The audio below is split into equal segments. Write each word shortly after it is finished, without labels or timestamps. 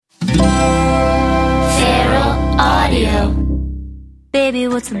Baby,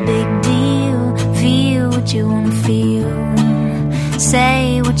 what's the big deal? Feel what you wanna feel.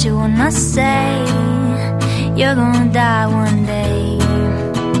 Say what you wanna say. You're gonna die one day.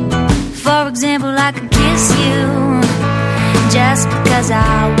 For example, I could kiss you just because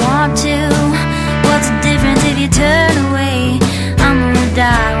I want to. What's the difference if you turn away? I'm gonna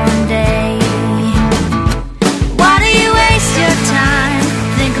die one day. Why do you waste your time?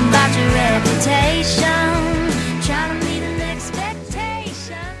 Think about your reputation. Trying to meet an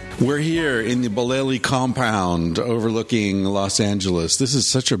expectation. We're here in the Bolelli compound overlooking Los Angeles. This is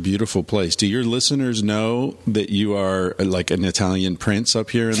such a beautiful place. Do your listeners know that you are like an Italian prince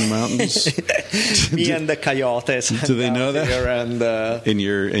up here in the mountains? Me and the coyotes. Do they know that? And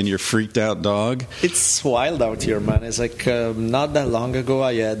your freaked out dog? It's wild out here, man. It's like not that long ago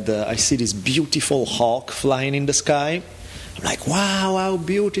I see this beautiful hawk flying in the sky. I'm like, wow, how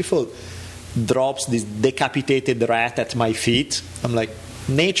beautiful. Drops this decapitated rat at my feet. I'm like,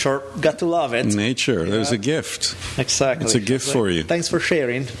 nature, got to love it. Nature, there's a gift. Exactly. It's a gift for you. Thanks for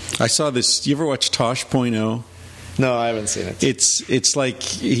sharing. I saw this. You ever watch Tosh.0? No, I haven't seen it. It's like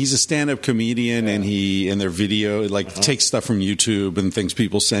he's a stand-up comedian, and their video takes stuff from YouTube and things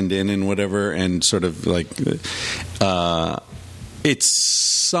people send in and whatever, and sort of like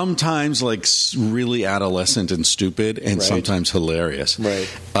it's sometimes like really adolescent and stupid, and sometimes hilarious. Right.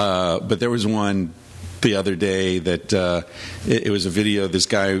 But there was one the other day that it was a video of this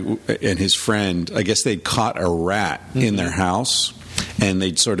guy and his friend. I guess they'd caught a rat in their house, and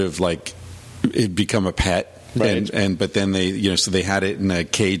they'd sort of like it'd become a pet. Right. But then they so they had it in a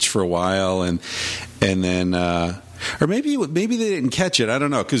cage for a while, and then or maybe they didn't catch it. I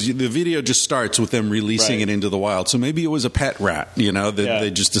don't know, because the video just starts with them releasing it into the wild. So maybe it was a pet rat, that they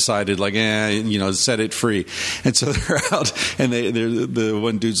just decided set it free. And so they're out, and the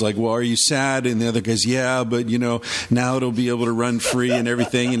one dude's like, "Well, are you sad?" And the other guy's, "Yeah, but now it'll be able to run free and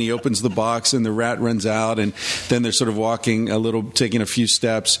everything." And he opens the box, and the rat runs out, and then they're sort of walking a little, taking a few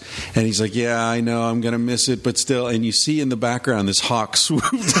steps, and he's like, "Yeah, I know, I'm gonna miss it, but still." And you see in the background this hawk swoop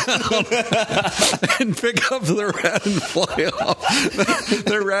down and pick up the rat and fly off.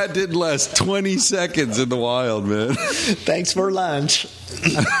 The rat didn't last 20 seconds in the wild, man. Thanks for lunch.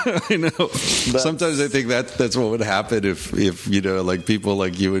 I know. Sometimes I think that's what would happen if like people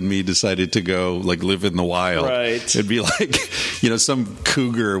like you and me decided to go like live in the wild. Right. It'd be like, some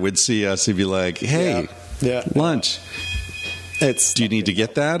cougar would see us and be like, "Hey, lunch." Do you need to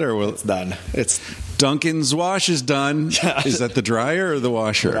get that, or it's done? Duncan's wash is done. Yeah. Is that the dryer or the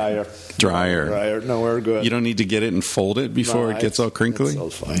washer? Dryer. No, we're good. You don't need to get it and fold it before it gets all crinkly? It's all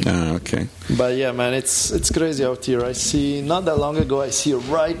fine. Oh, okay. But yeah, man, it's crazy out here. I see, not that long ago, I see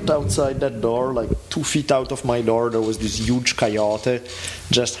right outside that door, like 2 feet out of my door, there was this huge coyote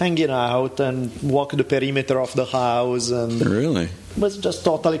just hanging out and walk the perimeter of the house. And really? was just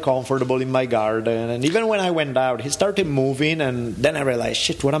totally comfortable in my garden. And even when I went out, he started moving, and then I realized,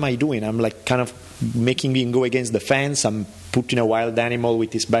 shit, what am I doing? I'm like kind of making him go against the fence. I'm putting a wild animal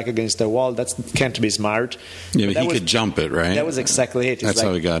with his back against the wall. That can't be smart. Yeah, but he could jump it, right? That was exactly it. That's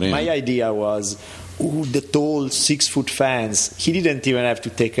how he got in. My idea was, the tall 6-foot fence. He didn't even have to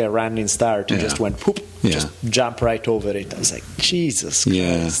take a running start. He just went poop, just jump right over it. I was like, Jesus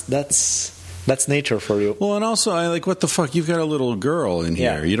Christ, that's nature for you. Well, and also, I like, what the fuck? You've got a little girl in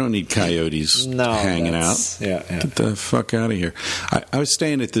here. You don't need coyotes hanging out. Get the fuck out of here. I was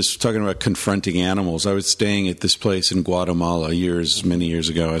staying at this, talking about confronting animals, I was staying at this place in Guatemala many years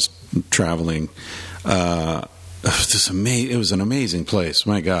ago. I was traveling. It was an amazing place.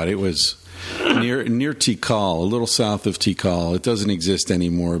 My God, it was near Tikal, a little south of Tikal. It doesn't exist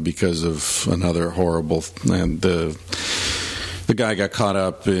anymore because of another horrible... The guy got caught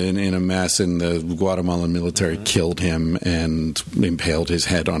up in a mess, and the Guatemalan military killed him and impaled his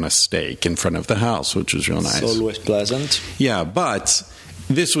head on a stake in front of the house, which was real nice. It's always pleasant. Yeah, but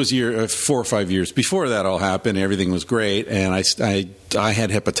this was 4 or 5 years before that all happened. Everything was great, and I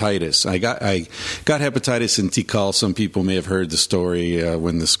had hepatitis. I got hepatitis in Tikal. Some people may have heard the story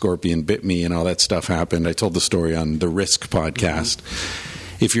when the scorpion bit me and all that stuff happened. I told the story on the Risk podcast.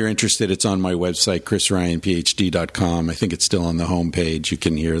 If you're interested, it's on my website, chrisryanphd.com. I think it's still on the homepage. You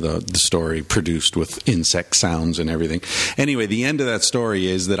can hear the story produced with insect sounds and everything. Anyway, the end of that story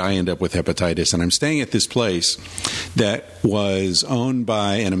is that I end up with hepatitis, and I'm staying at this place that was owned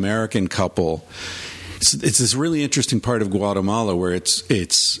by an American couple. It's this really interesting part of Guatemala where it's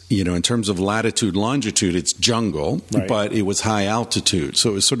in terms of latitude, longitude, it's jungle, but it was high altitude.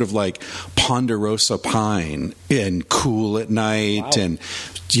 So it was sort of like ponderosa pine and cool at night and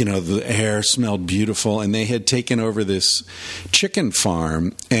the air smelled beautiful, and they had taken over this chicken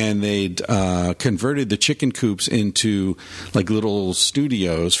farm, and they'd converted the chicken coops into like little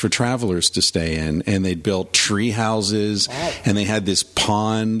studios for travelers to stay in, and they'd built tree houses, and they had this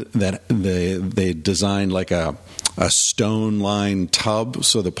pond that they designed like a stone-lined tub,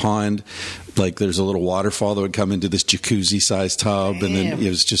 so the pond, like there's a little waterfall that would come into this jacuzzi-sized tub. Damn. And then it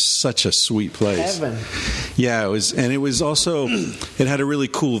was just such a sweet place. Heaven. Yeah, it was, and it was also, it had a really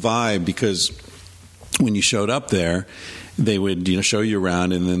cool vibe because when you showed up there, they would show you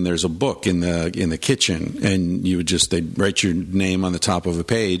around, and then there's a book in the kitchen, and they'd write your name on the top of a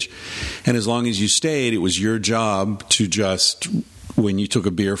page, and as long as you stayed, it was your job to just, when you took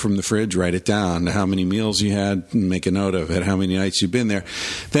a beer from the fridge, write it down, how many meals you had, and make a note of it, how many nights you've been there.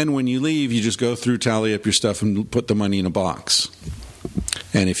 Then when you leave, you just go through, tally up your stuff, and put the money in a box.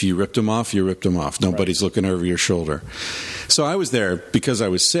 And if you ripped them off, you ripped them off. Nobody's looking over your shoulder. So I was there because I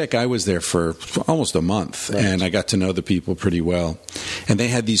was sick. I was there for almost a month, and I got to know the people pretty well. And they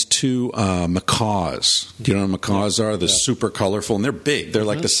had these two macaws. Do you know what macaws are? They're super colorful, and they're big. They're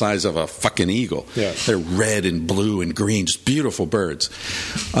like the size of a fucking eagle. Yeah. They're red and blue and green, just beautiful birds.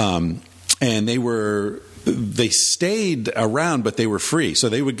 And they stayed around, but they were free. So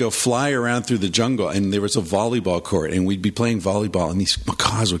they would go fly around through the jungle, and there was a volleyball court, and we'd be playing volleyball, and these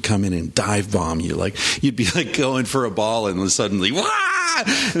macaws would come in and dive bomb you. Like, you'd be like going for a ball, and then suddenly, wah!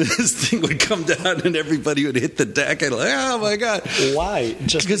 And this thing would come down, and everybody would hit the deck, and like, oh my God. Why?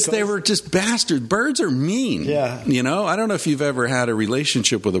 Just because they were just bastards. Birds are mean. Yeah. I don't know if you've ever had a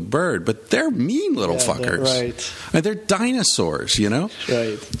relationship with a bird, but they're mean little fuckers. Right. And they're dinosaurs,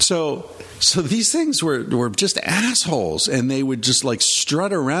 Right. So these things were just assholes, and they would just like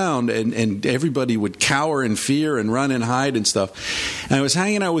strut around, and everybody would cower in fear and run and hide and stuff. And I was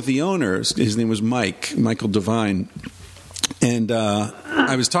hanging out with the owner. His name was Michael Devine. And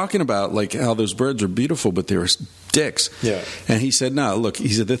I was talking about like how those birds are beautiful, but they were dicks. Yeah. And he said, no, look,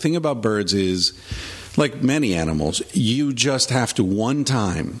 the thing about birds is, like many animals, you just have to one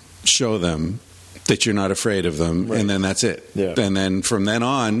time show them that you're not afraid of them, and then that's it. Yeah. And then from then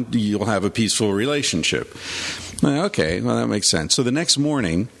on, you'll have a peaceful relationship. Okay, well, that makes sense. So the next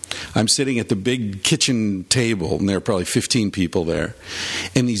morning, I'm sitting at the big kitchen table, and there are probably 15 people there.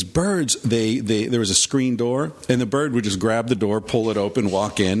 And these birds, there was a screen door, and the bird would just grab the door, pull it open,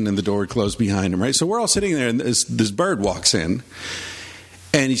 walk in, and the door would close behind him, right? So we're all sitting there, and this bird walks in.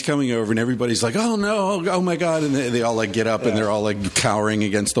 And he's coming over, and everybody's like, oh, no, oh, my God. And they all, like, get up, and they're all, like, cowering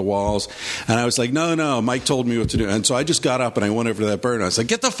against the walls. And I was like, no, Mike told me what to do. And so I just got up, and I went over to that bird, and I was like,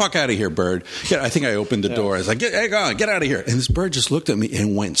 get the fuck out of here, bird. I think I opened the door. I was like, get out of here. And this bird just looked at me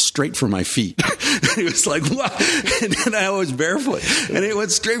and went straight for my feet. He was like, what? And then I was barefoot, and it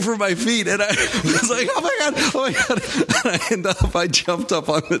went straight for my feet. And I was like, oh, my God. And I jumped up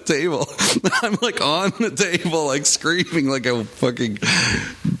on the table. I'm, like, on the table, like, screaming like a fucking...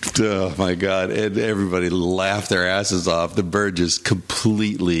 Oh my God. And everybody laughed their asses off. The bird just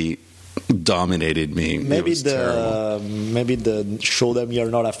completely dominated me. Maybe the show them you're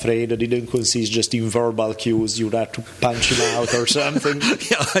not afraid didn't consist just in verbal cues. You had to punch him out or something.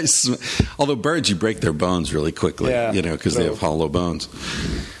 Although birds, you break their bones really quickly, because they have hollow bones.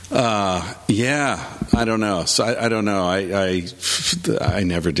 I don't know. So I don't know. I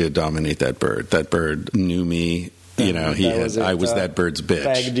never did dominate that bird. That bird knew me. I was that bird's bitch.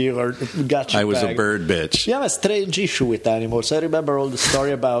 Bag dealer, I was a bird bitch. You have a strange issue with animals. I remember all the story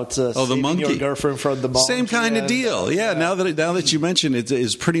about the monkey, your girlfriend from the monkey. Same kind of deal. Yeah. Now that you mention it,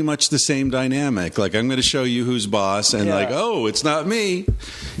 it's pretty much the same dynamic. Like, I'm going to show you who's boss, and it's not me,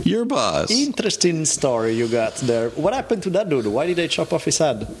 you're boss. Interesting story you got there. What happened to that dude? Why did they chop off his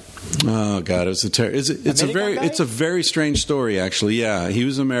head? Oh God, it's a very strange story, actually. Yeah, he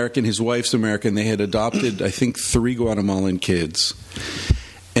was American. His wife's American. They had adopted, I think, 3 Guatemalan kids,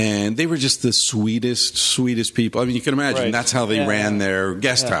 and they were just the sweetest people. I mean, you can imagine that's how they ran their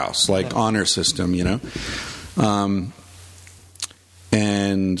guest house, honor system,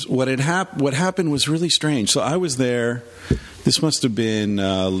 And what happened was really strange. So I was there. This must have been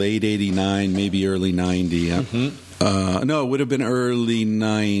late '89, maybe early '90. Mm-hmm. No, it would have been early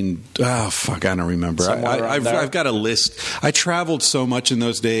 9. Oh, fuck, I don't remember. I've got a list. I traveled so much in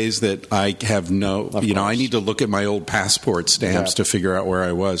those days that I have I need to look at my old passport stamps to figure out where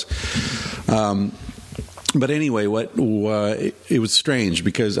I was. But anyway, it was strange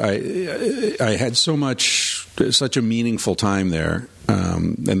because I had such a meaningful time there,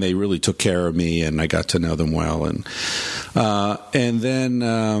 and they really took care of me, and I got to know them well, and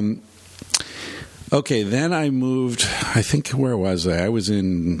then. Okay, then I moved, I think, where was I? I was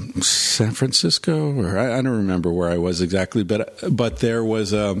in San Francisco, or I don't remember where I was exactly, but there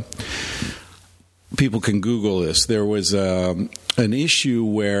was people can Google this. There was an issue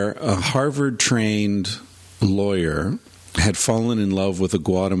where a Harvard-trained lawyer had fallen in love with a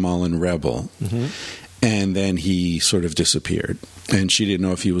Guatemalan rebel, and then he sort of disappeared. And she didn't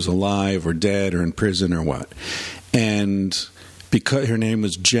know if he was alive or dead or in prison or what. And because her name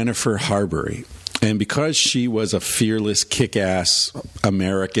was Jennifer Harbury. And because she was a fearless, kick-ass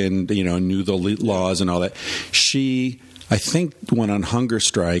American, knew the laws and all that, she, I think, went on hunger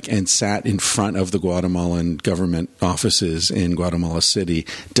strike and sat in front of the Guatemalan government offices in Guatemala City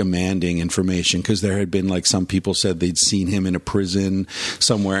demanding information, because there had been, like, some people said they'd seen him in a prison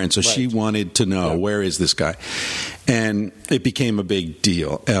somewhere, and so she wanted to know, where is this guy? And it became a big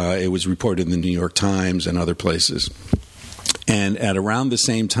deal. It was reported in the New York Times and other places. And at around the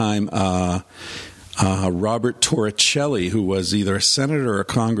same time, Robert Torricelli, who was either a senator or a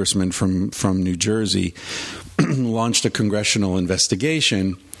congressman from New Jersey, launched a congressional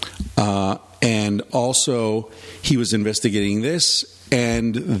investigation, and also he was investigating this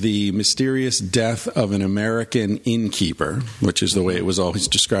and the mysterious death of an American innkeeper, which is the way it was always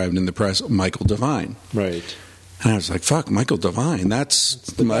described in the press, Michael Devine. Right. And I was like, fuck, Michael Devine,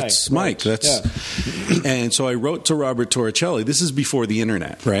 that's Mike. Right. And so I wrote to Robert Torricelli. This is before the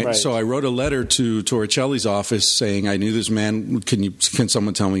internet, right? So I wrote a letter to Torricelli's office saying, I knew this man. Can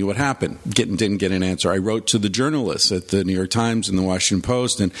someone tell me what happened? Didn't get an answer. I wrote to the journalists at the New York Times and the Washington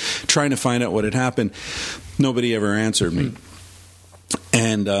Post and trying to find out what had happened. Nobody ever answered me.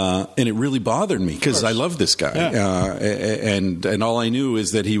 And it really bothered me because I love this guy, and all I knew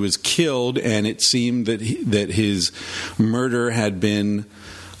is that he was killed, and it seemed that his murder had been.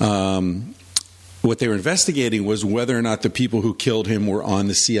 What they were investigating was whether or not the people who killed him were on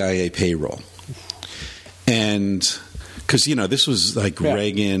the CIA payroll, and because this was like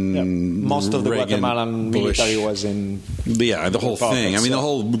Reagan. Most of the Guatemalan military was in. The whole thing. I mean, the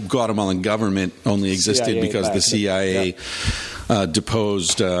whole Guatemalan government only existed CIA because the CIA.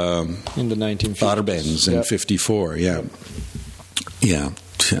 Deposed in the 1950s. Arbenz in 1954.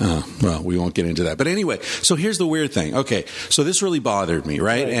 Well, we won't get into that. But anyway, so here's the weird thing. Okay, so this really bothered me,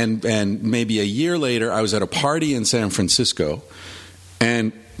 right? And maybe a year later, I was at a party in San Francisco,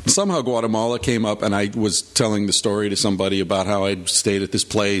 and somehow Guatemala came up, and I was telling the story to somebody about how I'd stayed at this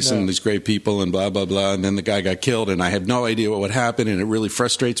place and these great people and blah, blah, blah, and then the guy got killed, and I had no idea what would happen, and it really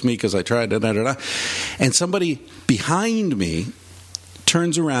frustrates me because I tried, and somebody behind me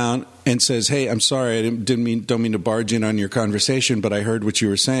turns around and says, hey, I'm sorry, I don't mean to barge in on your conversation, but I heard what you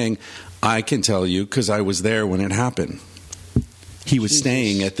were saying. I can tell you because I was there when it happened. He was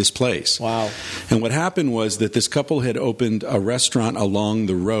staying at this place. Wow. And what happened was that this couple had opened a restaurant along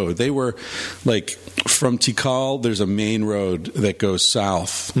the road. They were like from Tikal, there's a main road that goes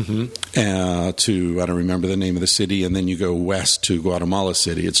south to, I don't remember the name of the city, and then you go west to Guatemala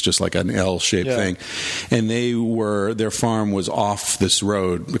City. It's just like an L-shaped thing. And their farm was off this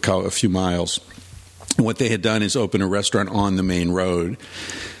road a few miles. And what they had done is open a restaurant on the main road.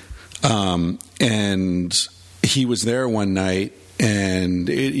 And he was there one night. And,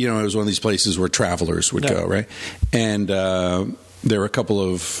 it was one of these places where travelers would go, right? And there were a couple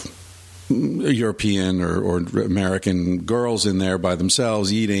of European or American girls in there by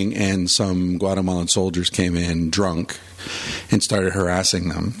themselves eating, and some Guatemalan soldiers came in drunk and started harassing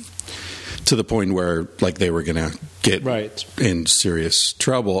them to the point where, like, they were going to get in serious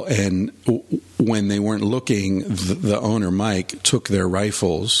trouble. And when they weren't looking, the owner, Mike, took their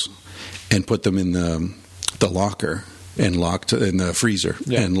rifles and put them in the locker. And locked in the freezer,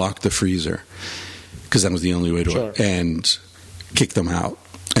 and locked the freezer, because that was the only way to and kicked them out.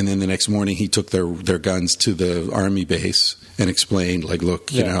 And then the next morning, he took their guns to the army base and explained, like,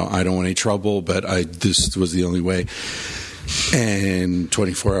 look, I don't want any trouble, but this was the only way. And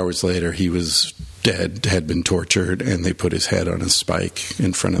 24 hours later, he was dead, had been tortured, and they put his head on a spike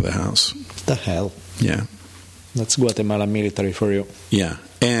in front of the house. What the hell? Yeah. That's Guatemala military for you. Yeah.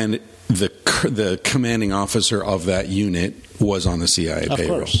 And the commanding officer of that unit was on the CIA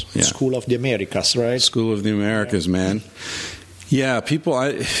payroll. Of course. Yeah. School of the Americas, right? School of the Americas, man. Yeah, people,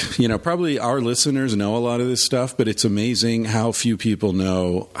 probably our listeners know a lot of this stuff, but it's amazing how few people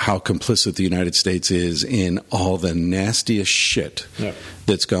know how complicit the United States is in all the nastiest shit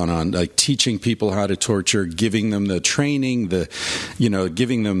that's gone on, like teaching people how to torture, giving them the training,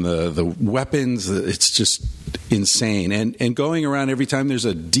 giving them the weapons. It's just insane. And going around every time there's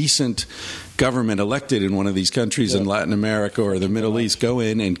a decent government elected in one of these countries in Latin America or the Middle East go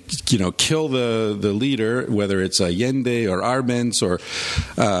in and kill the leader, whether it's Allende or Arbenz or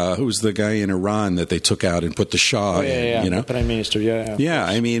who's the guy in Iran that they took out and put the Shah in, the Prime Minister, Yeah,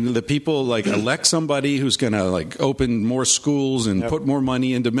 I mean, the people elect somebody who's going to open more schools and put more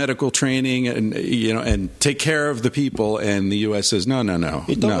money into medical training and take care of the people, and the U.S. says no.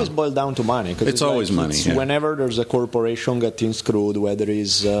 It always boils down to money. It's always money. Whenever there's a corporation getting screwed, whether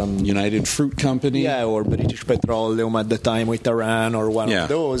it's United Fruit Company, or British Petroleum at the time with Iran, or one of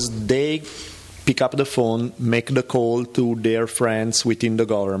those, they pick up the phone, make the call to their friends within the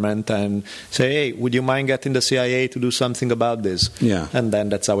government and say, hey, would you mind getting the CIA to do something about this? Yeah. And then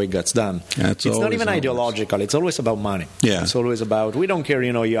that's how it gets done. It's not even ideological. It's always about money. Yeah. It's always about, we don't care,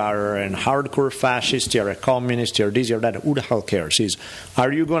 you are a hardcore fascist, you're a communist, you're this, you're that. Who the hell cares?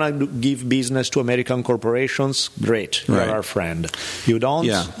 Are you going to give business to American corporations? Great. You're our friend. You don't,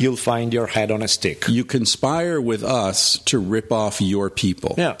 you'll find your head on a stick. You conspire with us to rip off your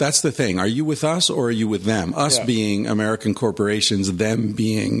people. Yeah. That's the thing. Are you with us or are you with them? Us being American corporations, them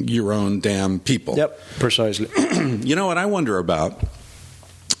being your own damn people. Yep, precisely. You know what I wonder about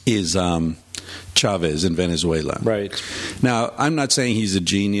is Chavez in Venezuela. Right. Now, I'm not saying he's a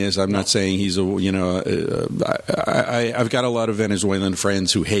genius. I'm not saying he's I've got a lot of Venezuelan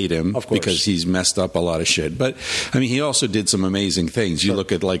friends who hate him because he's messed up a lot of shit. But, I mean, he also did some amazing things. You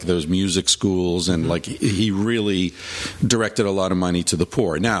look at, those music schools and, he really directed a lot of money to the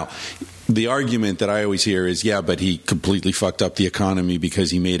poor. Now, the argument that I always hear is, but he completely fucked up the economy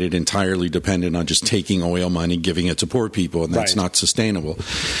because he made it entirely dependent on just taking oil money, giving it to poor people, and that's not sustainable.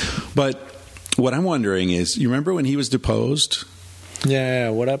 But what I'm wondering is, you remember when he was deposed? Yeah,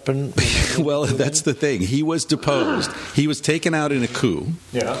 what happened? Well, that's the thing. He was deposed. He was taken out in a coup.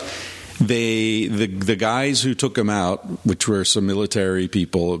 Yeah. The guys who took him out, which were some military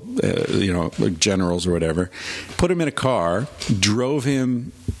people, generals or whatever, put him in a car, drove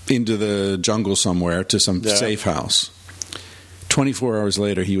him into the jungle somewhere to some safe house. 24 hours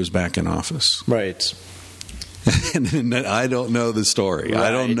later, he was back in office. Right. And I don't know the story. Right.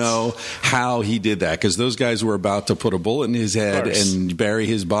 I don't know how he did that, because those guys were about to put a bullet in his head and bury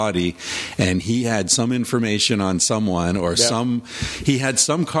his body, and he had some information on someone or he had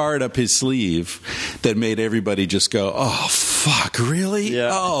some card up his sleeve that made everybody just go, oh, fuck, really? Yeah.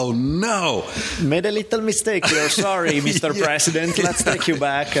 Oh, no. Made a little mistake here. Sorry, Mr. President. Let's take you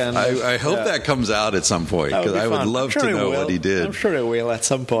back. And I hope that comes out at some point, because I would love to know what he did. I'm sure it will at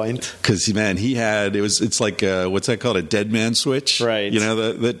some point. Because, man, it's like what's that called? A dead man switch? Right.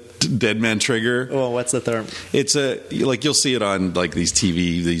 The dead man trigger. Well, what's the term? It's you'll see it on these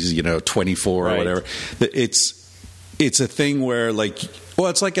TV, these 24 or whatever. It's a thing where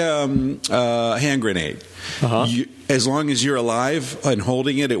it's like a hand grenade. Uh-huh. As long as you're alive and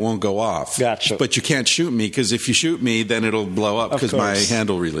holding it, it won't go off. Gotcha. But you can't shoot me, because if you shoot me, then it'll blow up because my hand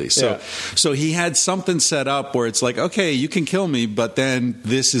will release. So he had something set up where it's like, okay, you can kill me, but then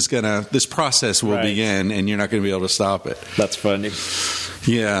this process will begin, and you're not going to be able to stop it. That's funny.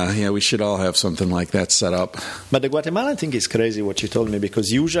 Yeah, we should all have something like that set up. But the Guatemalan thing is crazy, what you told me, because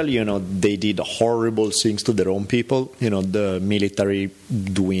usually, they did horrible things to their own people, the military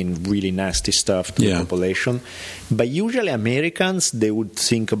doing really nasty stuff to the population. But usually Americans, they would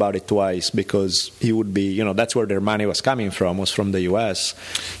think about it twice, because he would be, that's where their money was coming from, was from the U.S.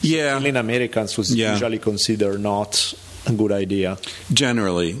 Yeah. Killing Americans was usually considered not a good idea.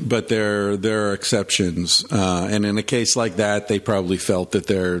 Generally, but there are exceptions. And in a case like that, they probably felt that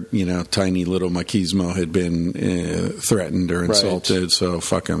their, tiny little machismo had been threatened or insulted, so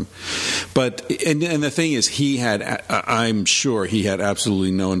fuck him. But, and the thing is, I'm sure he had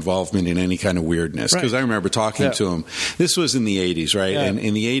absolutely no involvement in any kind of weirdness, because I remember talking to him. This was in the 80s, right? Yeah. And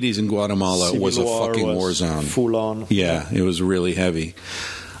in the 80s in Guatemala, it was a fucking war zone. Full on. Yeah, it was really heavy.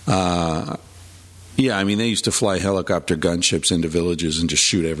 Yeah, I mean, they used to fly helicopter gunships into villages and just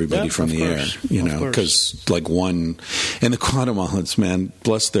shoot everybody from the air, because and the Guatemalans, man,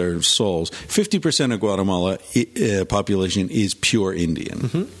 bless their souls, 50% of Guatemala population is pure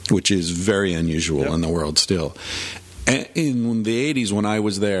Indian, which is very unusual in the world still. And in the 80s, when I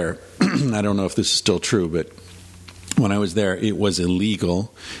was there, I don't know if this is still true, but when I was there, it was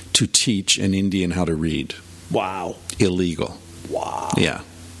illegal to teach an Indian how to read. Wow. Illegal. Wow. Yeah.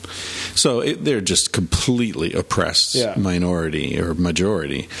 So they're just completely oppressed minority or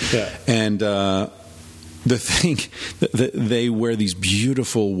majority. Yeah. And the thing, they wear these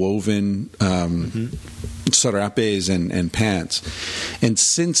beautiful woven sarapes and pants. And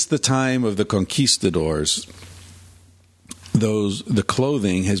since the time of the conquistadors, the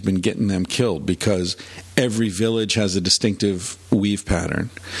clothing has been getting them killed because every village has a distinctive weave pattern.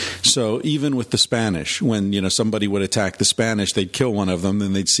 So even with the Spanish, when somebody would attack the Spanish, they'd kill one of them,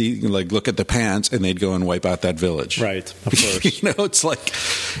 then they'd see look at the pants, and they'd go and wipe out that village. Right, of course.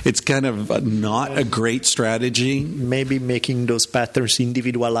 it's kind of not a great strategy. Maybe making those patterns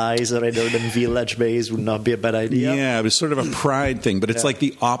individualized rather than village based would not be a bad idea. Yeah, it was sort of a pride thing, but it's like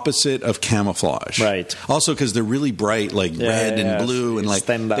the opposite of camouflage. Right. Also because they're really bright, like red and blue, and like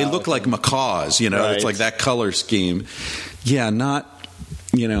they look like macaws. Right. It's like that color scheme. Yeah, not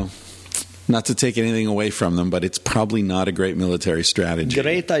to take anything away from them, but it's probably not a great military strategy.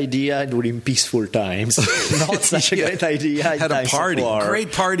 Great idea during peaceful times. Not such a great idea in Had a times party. of war.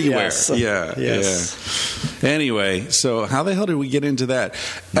 Great party wear. Yeah. Anyway, so how the hell did we get into that?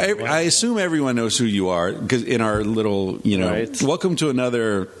 I assume everyone knows who you are, because in our little, Right. welcome to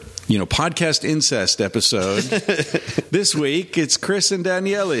another podcast incest episode. This week it's Chris and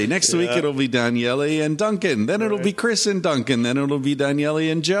Daniele. Next week it'll be Daniele and Duncan. Then it'll be Chris and Duncan. Then it'll be Daniele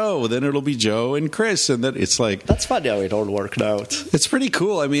and Joe. Then it'll be Joe and Chris. And then it's like, that's funny how it all worked out. It's pretty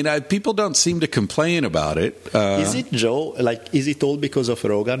cool. I mean, people don't seem to complain about it. Is it, Joe? Is it all because of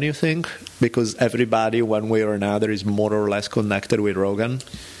Rogan, you think? Because everybody, one way or another, is more or less connected with Rogan?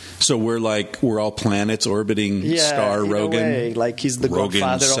 So we're all planets orbiting star Rogan. A way. Like he's the Rogan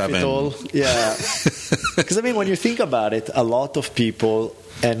godfather 7. of it all. Yeah. Because when you think about it, a lot of people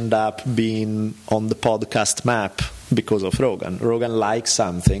end up being on the podcast map because of Rogan. Rogan likes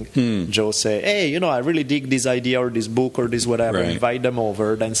something. Joe say, hey, I really dig this idea or this book or this whatever. Right. Invite them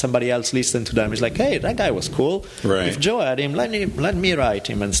over. Then somebody else listens to them. He's like, hey, that guy was cool. Right. If Joe had him, let me write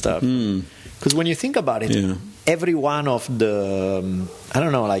him and stuff. Because when you think about it, every one of the,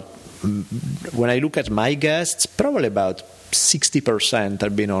 when I look at my guests, probably about 60%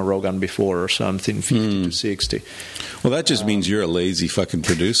 have been on Rogan before or something, 50 to 60. Well, that just means you're a lazy fucking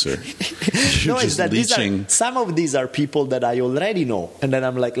producer. No, it's that some of these are people that I already know. And then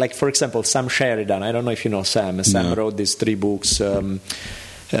I'm like for example, Sam Sheridan. I don't know if you know Sam. Sam wrote these 3 books.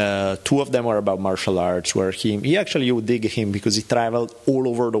 2 of them are about martial arts, where you would dig him because he traveled all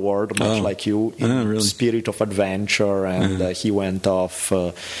over the world, much like you, in spirit of adventure, and he went off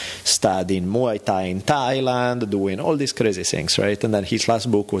studying Muay Thai in Thailand, doing all these crazy things, right? And then his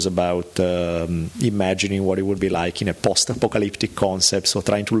last book was about imagining what it would be like in a post-apocalyptic concept, so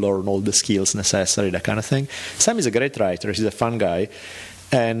trying to learn all the skills necessary, that kind of thing. Sam is a great writer. He's a fun guy.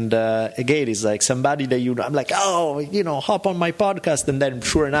 And again, it's like somebody that I'm like, hop on my podcast. And then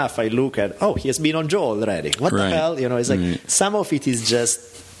sure enough, I look at, he has been on Joe already. What the hell? It's like some of it is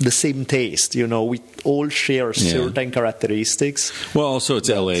just the same taste. We all share certain characteristics. Well, also it's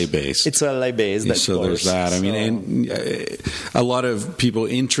LA based. It's LA based. So there's that. I mean, and a lot of people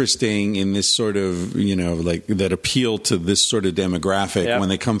interesting in this sort of, that appeal to this sort of demographic. When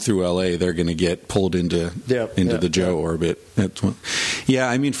they come through LA, they're going to get pulled into the Joe orbit.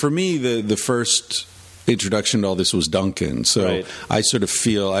 I mean, for me, the first introduction to all this was Duncan, so I sort of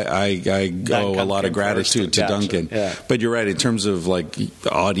feel I owe a lot of gratitude to Duncan. But you're right, in terms of like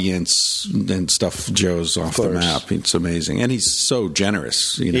the audience and stuff, Joe's off the map. It's amazing, and he's so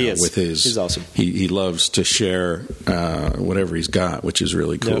generous. With his, he's awesome. He loves to share whatever he's got, which is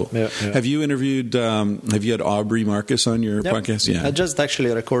really cool. Have you interviewed? Have you had Aubrey Marcus on your podcast? Yeah, I just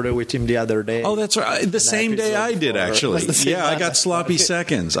actually recorded with him the other day. Oh, that's right. The same day I did, actually. I got sloppy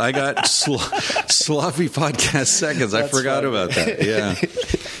seconds. I got sloppy podcast seconds. I forgot about that.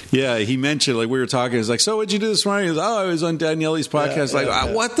 Yeah, he mentioned, like, we were talking, he's like, so what'd you do this morning? He goes, I was on Daniele's podcast.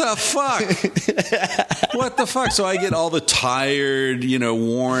 What the fuck? What the fuck? So I get all the tired,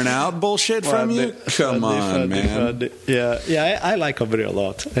 worn out bullshit from you? Come on, man. Yeah, I like Aubrey a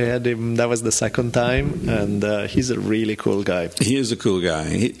lot. I had him, that was the second time, and he's a really cool guy. He is a cool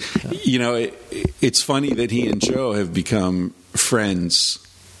guy. It's funny that he and Joe have become friends.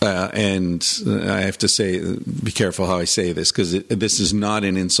 And I have to say, be careful how I say this, because this is not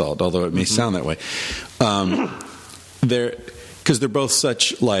an insult, although it may sound that way. Because they're both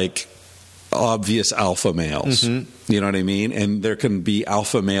such like obvious alpha males. You know what I mean? And there can be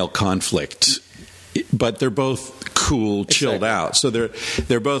alpha male conflict, but they're both cool, chilled out. So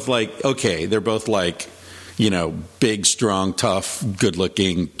they're both like, they're both like, big, strong, tough,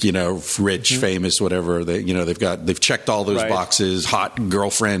 good-looking, rich, famous, whatever. They've checked all those boxes, hot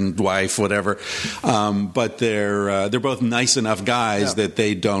girlfriend, wife, whatever. But they're both nice enough guys that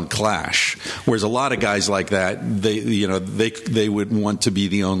they don't clash. Whereas a lot of guys like that, they would want to be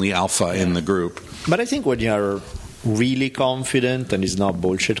the only alpha in the group. But I think when you're really confident and is not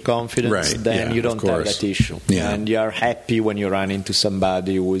bullshit confidence, Right, then yeah, you don't of have course. that issue. Yeah. And you are happy when you run into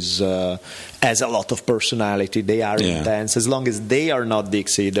somebody who's has a lot of personality. They are Yeah. intense. As long as they are not the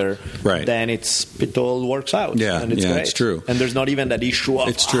exceeder, Right. then it all works out. Yeah, and it's yeah, great. it's true. And there's not even that issue of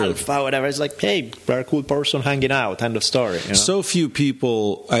It's true. alpha, whatever. It's like, hey, we're a cool person hanging out. End of story. You know? So few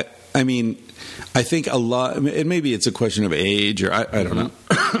people. I mean, I think a lot. And maybe it's a question of age, or I don't know.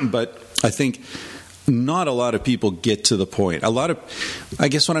 But I think not a lot of people get to the point. I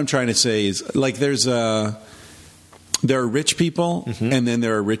guess what I'm trying to say is, like, there are rich people, and then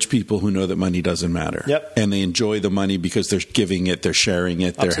there are rich people who know that money doesn't matter. Yep. And they enjoy the money because they're giving it, they're sharing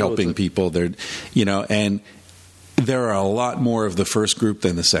it, they're Absolutely. helping people. They're, and there are a lot more of the first group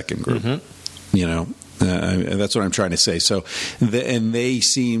than the second group. That's what I'm trying to say. So,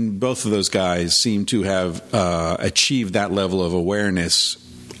 both of those guys seem to have achieved that level of awareness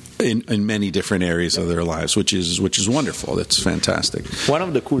in many different areas of their lives, which is wonderful. That's fantastic. One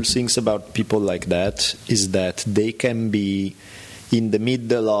of the cool things about people like that is that they can be in the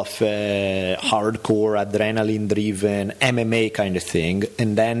middle of a hardcore, adrenaline-driven MMA kind of thing,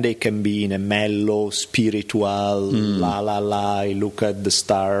 and then they can be in a mellow, spiritual, la-la-la, look at the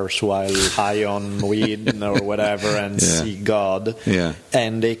stars while high on weed or whatever and see God. Yeah.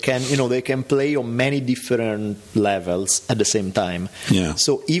 And they can play on many different levels at the same time. Yeah.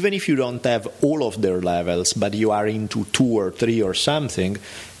 So even if you don't have all of their levels, but you are into 2 or 3 or something,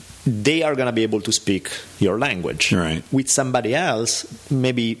 they are going to be able to speak your language. Right. With somebody else,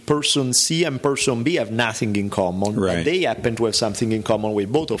 maybe person C and person B have nothing in common, Right. but they happen to have something in common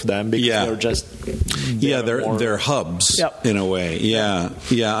with both of them because Yeah. they're just They're hubs in a way.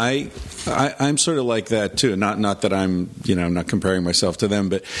 I'm sort of like that too. Not that I'm not comparing myself to them,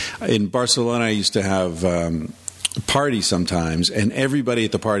 but in Barcelona I used to have parties sometimes, and everybody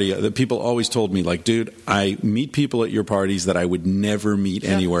at the party, the people always told me, like, dude, I meet people at your parties that I would never meet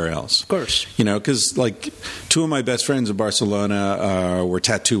anywhere else. Of course. Because like 2 of my best friends in Barcelona were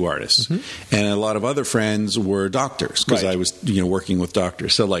tattoo artists, and a lot of other friends were doctors, because Right. I was working with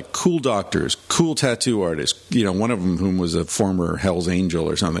doctors. So like cool doctors, cool tattoo artists. One of them whom was a former Hell's Angel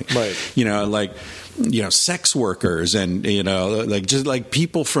or something. Right. Sex workers, and just like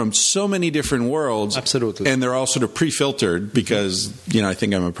people from so many different worlds. Absolutely. And they're all sort of pre-filtered because I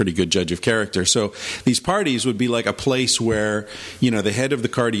think I'm a pretty good judge of character. So these parties would be like a place where the head of the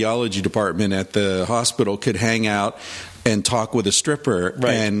cardiology department at the hospital could hang out and talk with a stripper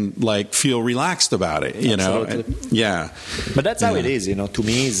and like feel relaxed about it. Absolutely. But that's how it is. To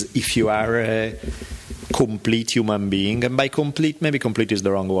me, is if you are a complete human being, and by complete, maybe complete is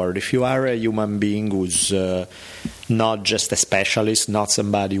the wrong word. If you are a human being who's not just a specialist, not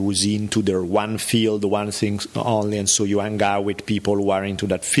somebody who's into their one field, one thing only, and so you hang out with people who are into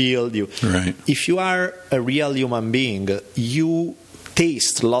that field. If you are a real human being, you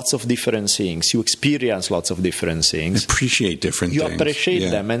taste lots of different things, you experience lots of different things, appreciate different things. You appreciate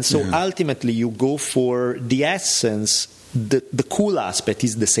them, and so ultimately you go for the essence. The cool aspect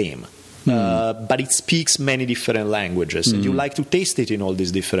is the same. But it speaks many different languages, and you like to taste it in all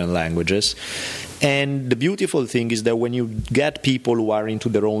these different languages. And the beautiful thing is that when you get people who are into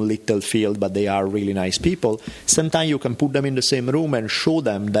their own little field, but they are really nice people, sometimes you can put them in the same room and show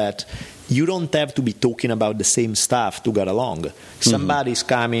them that you don't have to be talking about the same stuff to get along. Somebody's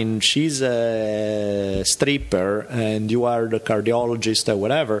coming, she's a stripper, and you are the cardiologist or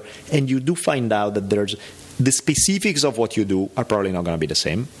whatever, and you do find out that there's the specifics of what you do are probably not going to be the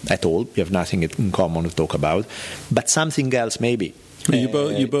same at all. You have nothing in common to talk about, but something else maybe.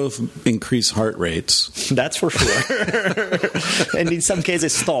 You both increase heart rates. That's for sure. And in some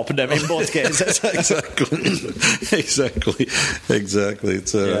cases stop them in both cases. Exactly.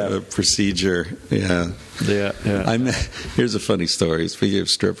 It's a procedure. Yeah. Here's a funny story. Speaking of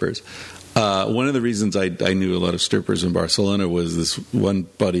strippers. One of the reasons I knew a lot of strippers in Barcelona was this one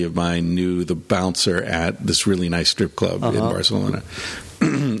buddy of mine knew the bouncer at this really nice strip club in Barcelona.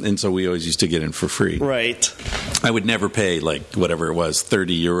 And so we always used to get in for free. Right. I would never pay like whatever it was,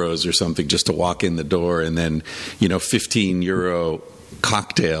 30 euros or something just to walk in the door, and then, 15 euro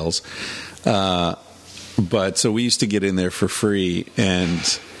cocktails. But so we used to get in there for free, and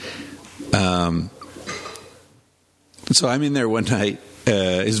so I'm in there one night.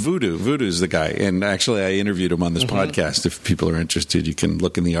 Is Voodoo. Voodoo's the guy. And actually, I interviewed him on this podcast. If people are interested, you can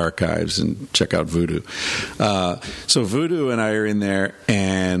look in the archives and check out Voodoo. So Voodoo and I are in there,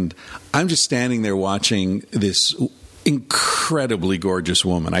 and I'm just standing there watching this incredibly gorgeous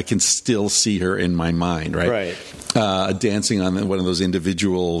woman. I can still see her in my mind, right? Dancing on one of those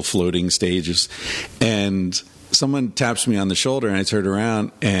individual floating stages. And someone taps me on the shoulder, and I turn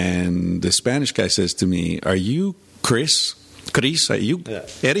around, and the Spanish guy says to me, "Are you Chris, you,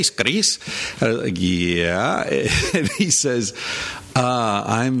 Eris Chris? I was like, yeah. And he says,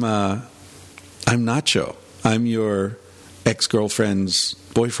 I'm Nacho. I'm your ex-girlfriend's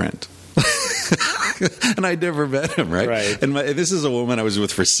boyfriend. And I'd never met him, right? And this is a woman I was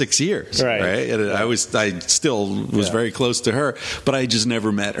with for 6 years, right? And I still was very close to her, but I just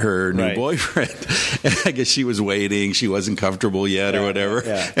never met her new boyfriend. And I guess she was waiting; she wasn't comfortable yet, or whatever.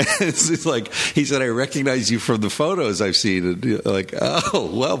 And it's like he said, "I recognize you from the photos I've seen." And like, oh,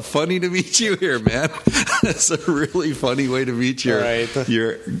 well, funny to meet you here, man. That's a really funny way to meet your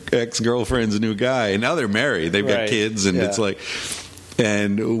ex-girlfriend's new guy. And now they're married; they've got kids, and it's like.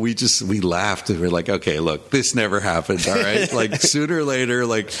 And we laughed and we're like, okay, look, this never happened, all right? Like sooner or later,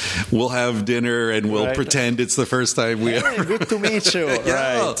 like we'll have dinner and we'll pretend it's the first time we ever. Good to meet you.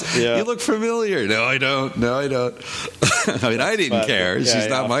 You look familiar. No, I don't. I mean, I didn't care. She's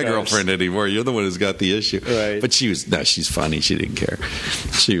not my girlfriend anymore. You're the one who's got the issue. But she's funny. She didn't care.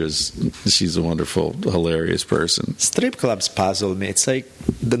 She's a wonderful, hilarious person. Strip clubs puzzle me. It's like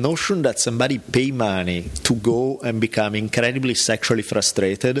the notion that somebody pay money to go and become incredibly sexually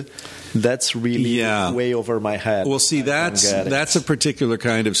frustrated. That's really way over my head. Well, see, that's a particular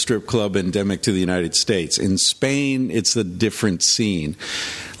kind of strip club endemic to the United States. In Spain, it's a different scene.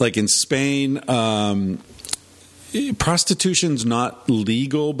 Like in Spain, prostitution's not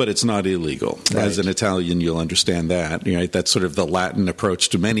legal, but it's not illegal. As an Italian, you'll understand that. Right? That's sort of the Latin approach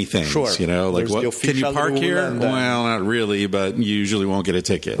to many things. Sure. You know, like what can you park here? Well, not really, but you usually won't get a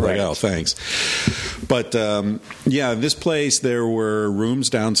ticket. Like, oh, thanks. But this place, there were rooms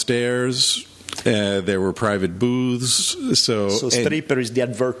downstairs. There were private booths. So stripper is the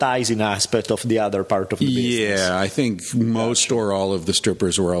advertising aspect of the other part of the business. Yeah, I think most or all of the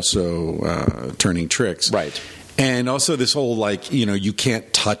strippers were also turning tricks. Right. And also this whole, like, you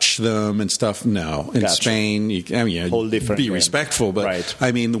can't touch them and stuff. No. In Spain, be respectful. But,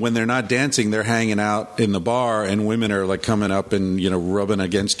 I mean, when they're not dancing, they're hanging out in the bar and women are, like, coming up and, rubbing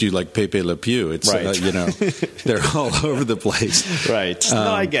against you like Pepe Le Pew. It's, they're all over the place. Right.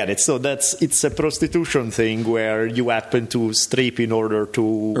 No, I get it. So it's a prostitution thing where you happen to strip in order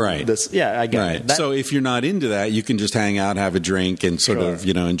to... Right. I get it. So if you're not into that, you can just hang out, have a drink, and sort of,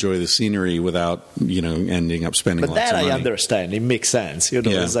 enjoy the scenery without, ending up spending lots of money. But that I understand. It makes sense.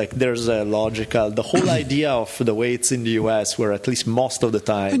 It's like there's a logical... The whole idea of the way it's in the U.S., where at least most of the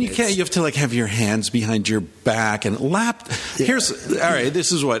time... And you have to, like, have your hands behind your back and lap... All right,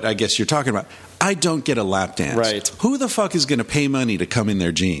 this is what I guess you're talking about. I don't get a lap dance. Right. Who the fuck is going to pay money to come in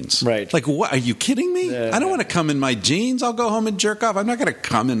their jeans? Right. Like, what? Are you kidding me? I don't want to come in my jeans. I'll go home and jerk off. I'm not going to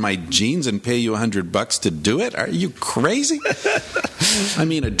come in my jeans and pay you $100 to do it. Are you crazy? I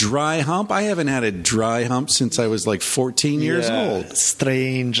mean, a dry hump? I haven't had a dry hump since I was like 14 years old.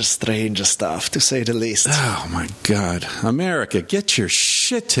 Strange stuff, to say the least. Oh, my God. America, get your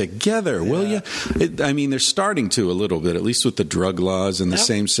shit together, will you? I mean, they're starting to a little bit, at least with the drug laws and the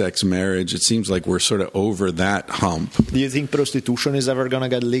same-sex marriage. It seems like we're sort of over that hump. Do you think prostitution is ever going to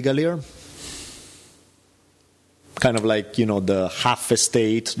get legal here? Kind of like, the half a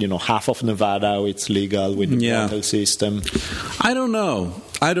state, half of Nevada, it's legal with the rental system. I don't know.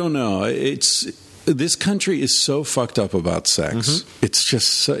 This country is so fucked up about sex. Mm-hmm. It's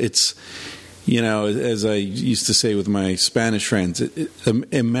just, as I used to say with my Spanish friends,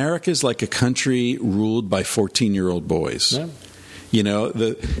 America's like a country ruled by 14-year-old boys. Yeah.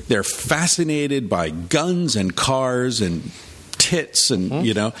 They're fascinated by guns and cars and tits and,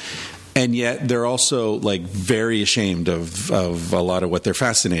 and yet they're also, like, very ashamed of a lot of what they're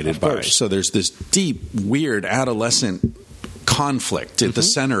fascinated by. So there's this deep, weird adolescent conflict at the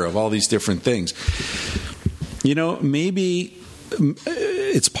center of all these different things. Maybe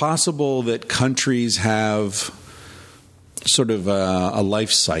it's possible that countries have sort of a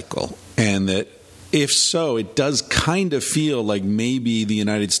life cycle, and that if so, it does kind of feel like maybe the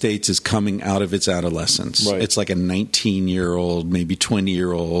United States is coming out of its adolescence. Right. It's like a 19-year-old, maybe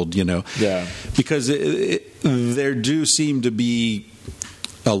 20-year-old, because there do seem to be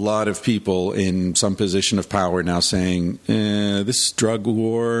a lot of people in some position of power now saying, this drug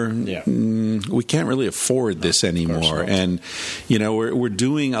war, we can't really afford this anymore. And,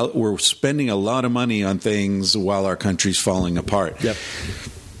 we're spending a lot of money on things while our country's falling apart. Yep.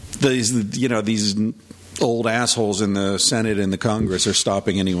 These old assholes in the Senate and the Congress are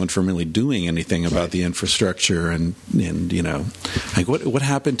stopping anyone from really doing anything about the infrastructure and like what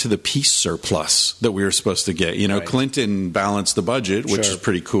happened to the peace surplus that we were supposed to get? Clinton balanced the budget, which is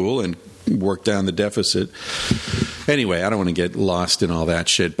pretty cool, and work down the deficit. Anyway, I don't want to get lost in all that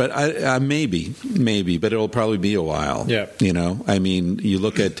shit, but I maybe, but it'll probably be a while. Yeah. You know, I mean, you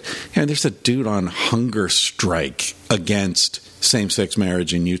look at, there's a dude on hunger strike against same-sex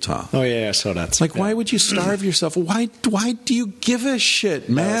marriage in Utah. Oh yeah, I saw that. Like, why would you starve yourself? Why do you give a shit,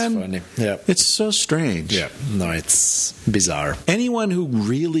 man? That's funny. Yeah, it's so strange. Yeah, no, it's bizarre. Anyone who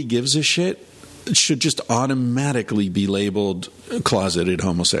really gives a shit should just automatically be labeled closeted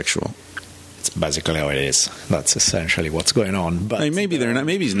homosexual. It's basically how it is. That's essentially what's going on. But I mean, maybe they're not.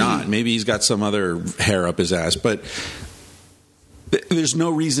 Maybe he's not. Maybe he's got some other hair up his ass. But there's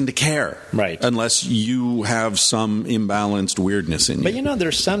no reason to care, right? Unless you have some imbalanced weirdness in you. But you know,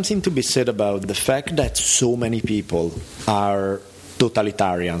 there's something to be said about the fact that so many people are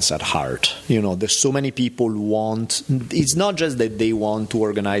totalitarians at heart. You know, there's so many people who want. It's not just that they want to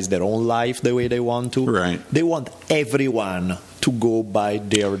organize their own life the way they want to. Right. They want everyone to go by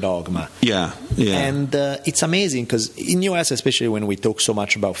their dogma. Yeah. And it's amazing because in US, especially when we talk so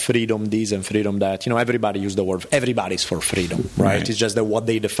much about freedom this and freedom that, you know, everybody use the word, everybody's for freedom, right? It's just that what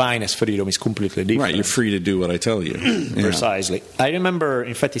they define as freedom is completely different. Right, you're free to do what I tell you. Precisely. I remember,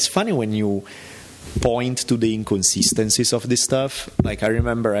 in fact, it's funny when you point to the inconsistencies of this stuff. Like, I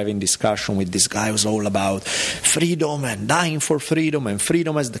remember having discussion with this guy who was all about freedom and dying for freedom and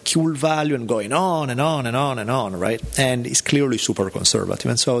freedom as the cool value and going on and on and on and on, right? And he's clearly super conservative.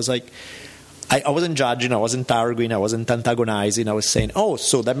 And so I was like, I wasn't judging, I wasn't arguing, I wasn't antagonizing. I was saying, oh,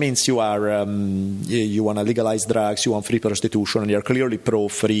 so that means you are you want to legalize drugs, you want free prostitution, and you're clearly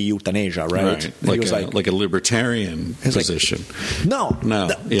pro-free euthanasia, right? Like a libertarian position. No,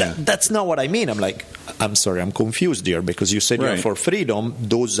 that's not what I mean. I'm like, I'm sorry, I'm confused here because you said you're for freedom.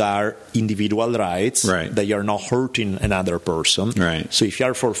 Those are individual rights that you're not hurting another person. Right. So if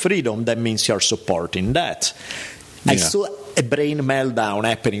you're for freedom, that means you're supporting that. I saw a brain meltdown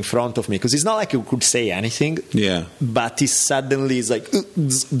happen in front of me because it's not like you could say anything. Yeah. But it suddenly is like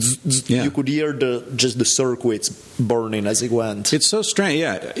you could hear just the circuits burning as it went. It's so strange.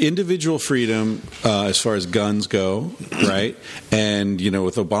 Yeah, individual freedom as far as guns go, right? And you know,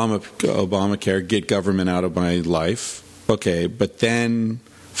 with Obamacare, get government out of my life. Okay, but then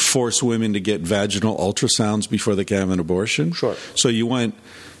force women to get vaginal ultrasounds before they can have an abortion. Sure. So you want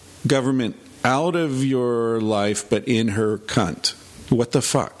government out of your life, but in her cunt. What the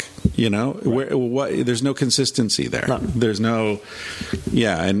fuck? You know, there's no consistency there. No. There's no,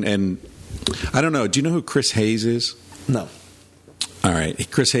 and I don't know. Do you know who Chris Hayes is? No. All right,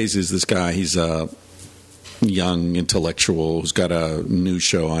 Chris Hayes is this guy. He's a young intellectual who's got a news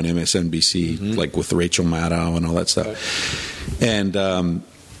show on MSNBC, like with Rachel Maddow and all that stuff. And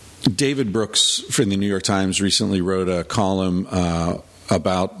David Brooks from the New York Times recently wrote a column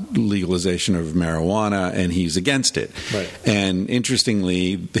about legalization of marijuana, and he's against it. Right. And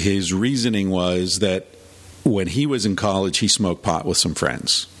interestingly, his reasoning was that when he was in college, he smoked pot with some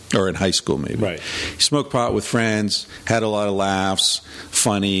friends. Or in high school, maybe. Right. He smoked pot with friends, had a lot of laughs,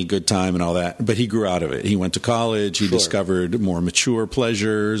 funny, good time, and all that. But he grew out of it. He went to college. He discovered more mature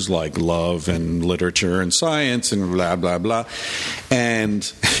pleasures like love and literature and science and blah, blah, blah. And,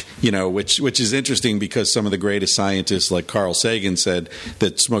 you know, which is interesting because some of the greatest scientists like Carl Sagan said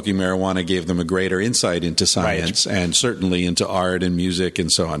that smoking marijuana gave them a greater insight into science and certainly into art and music and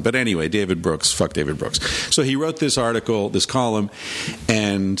so on. But anyway, David Brooks, fuck David Brooks. So he wrote this article, this column,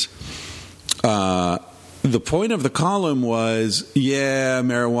 and the point of the column was,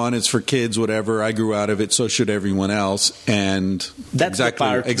 marijuana is for kids, whatever. I grew out of it, so should everyone else. And that's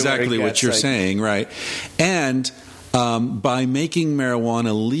exactly what you're saying, right? And by making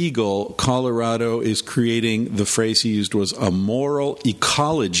marijuana legal, Colorado is creating, the phrase he used was a moral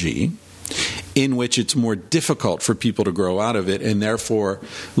ecology in which it's more difficult for people to grow out of it, and therefore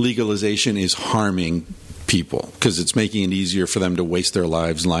legalization is harming people because it's making it easier for them to waste their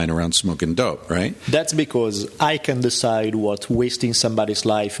lives lying around smoking dope, right? That's because I can decide what wasting somebody's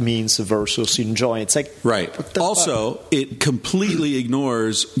life means versus enjoying. It's like, right. Also, it completely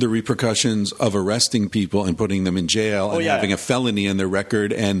ignores the repercussions of arresting people and putting them in jail and having a felony in their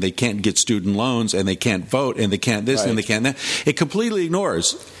record, and they can't get student loans, and they can't vote, and they can't this, and they can't that. It completely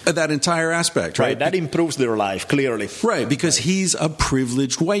ignores that entire aspect, right? That improves their life, clearly. Right, because he's a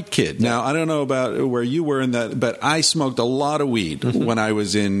privileged white kid. Now, I don't know about where you were in that, but I smoked a lot of weed when I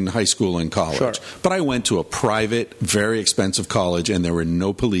was in high school and college. Sure. But I went to a private, very expensive college, and there were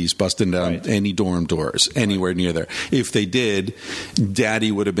no police busting down any dorm doors anywhere near there. If they did,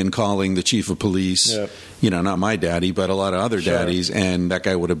 Daddy would have been calling the chief of police. Yep. You know, not my daddy, but a lot of other daddies, and that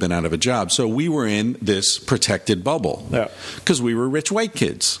guy would have been out of a job. So we were in this protected bubble because we were rich white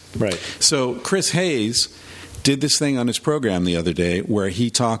kids. Right. So Chris Hayes did this thing on his program the other day where he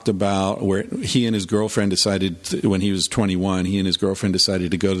talked about where he and his girlfriend decided, when he was 21, he and his girlfriend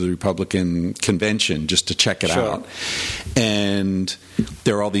decided to go to the Republican convention just to check it out. And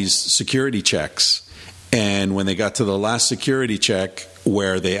there are all these security checks. And when they got to the last security check,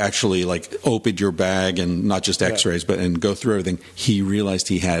 where they actually like opened your bag and not just x-rays, but and go through everything, he realized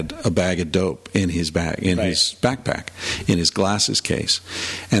he had a bag of dope in his bag, in his backpack, in his glasses case.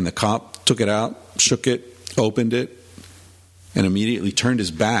 And the cop took it out, shook it, opened it, and immediately turned his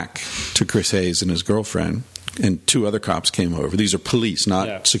back to Chris Hayes and his girlfriend. And two other cops came over. These are police,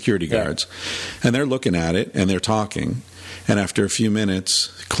 not security guards. And they're looking at it and they're talking. And after a few minutes,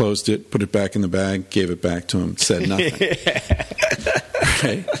 closed it, put it back in the bag, gave it back to him, said nothing.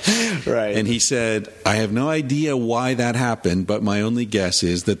 Right. And he said, I have no idea why that happened, but my only guess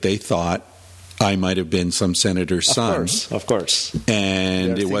is that they thought I might have been some senator's son. Of course.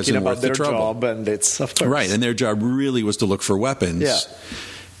 And it wasn't worth the trouble. Job, and it's, of course. Right. And their job really was to look for weapons. Yeah.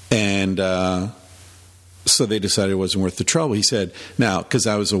 And so they decided it wasn't worth the trouble. He said, now, because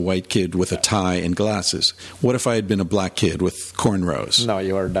I was a white kid with a tie and glasses, what if I had been a black kid with cornrows? No,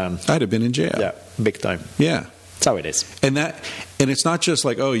 you are done. I'd have been in jail. Yeah, big time. Yeah. That's how it is. And it's not just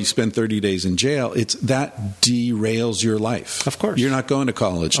like, oh, you spend 30 days in jail. It's that derails your life. Of course. You're not going to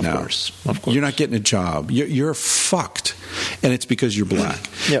college now. Of course. You're not getting a job. You're fucked. And it's because you're black.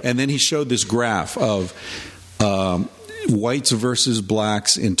 Yep. And then he showed this graph of whites versus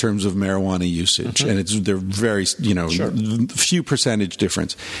blacks in terms of marijuana usage, and they're very, few percentage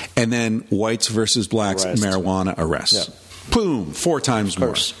difference. And then whites versus blacks marijuana arrests. Yeah. Boom, 4 times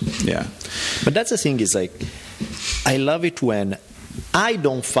more. Yeah. But that's the thing is like, I love it when I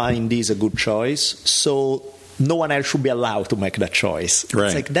don't find this a good choice, so no one else should be allowed to make that choice. Right.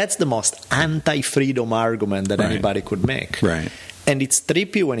 It's like that's the most anti-freedom argument that anybody could make. Right. And it's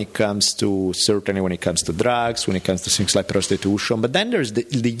trippy when it comes to, certainly when it comes to drugs, when it comes to things like prostitution. But then there's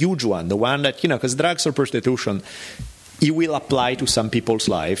the huge one, the one that, because drugs or prostitution, it will apply to some people's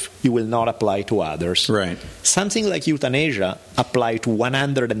life. It will not apply to others. Right. Something like euthanasia apply to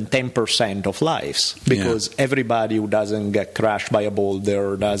 110% of lives because everybody who doesn't get crushed by a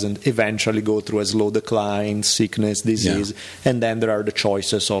boulder doesn't eventually go through a slow decline, sickness, disease, and then there are the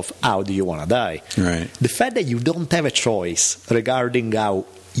choices of how do you want to die. Right. The fact that you don't have a choice regarding how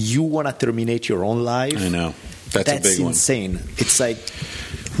you want to terminate your own life, I know. That's a big one. That's insane. It's like...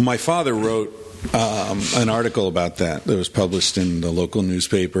 My father wrote an article about that was published in the local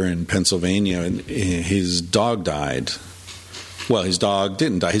newspaper in Pennsylvania, and his dog died. Well, his dog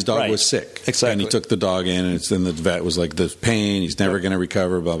didn't die. His dog was sick. Exactly. And he took the dog in, and then the vet was like, the pain, he's never going to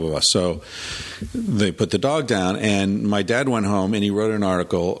recover, blah, blah, blah. So they put the dog down, and my dad went home, and he wrote an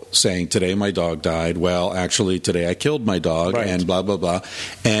article saying, today my dog died. Well, actually, today I killed my dog, and blah, blah, blah.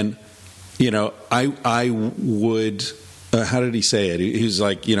 And, I would... how did he say it? He was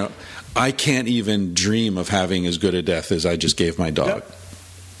like, I can't even dream of having as good a death as I just gave my dog. Yep.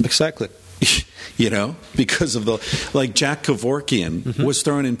 Exactly. Because of Jack Kevorkian was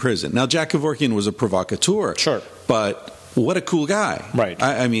thrown in prison. Now, Jack Kevorkian was a provocateur. Sure. But what a cool guy. Right.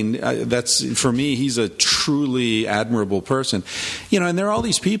 I mean, that's, for me, he's a truly admirable person. And there are all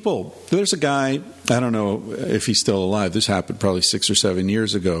these people. There's a guy, I don't know if he's still alive. This happened probably 6 or 7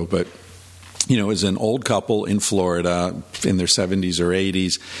 years ago, but it was an old couple in Florida in their 70s or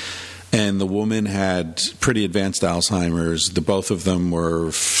 80s, and the woman had pretty advanced Alzheimer's. Both of them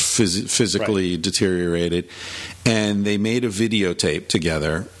were physically deteriorated, and they made a videotape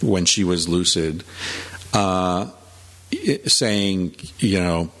together when she was lucid, saying,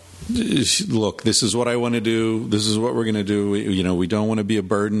 look, this is what I want to do. This is what we're going to do. We don't want to be a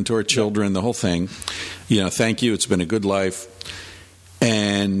burden to our children, the whole thing. Thank you. It's been a good life.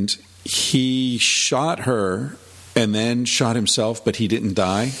 And he shot her and then shot himself, but he didn't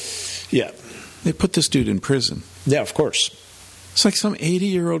die. Yeah. They put this dude in prison. Yeah, of course. It's like some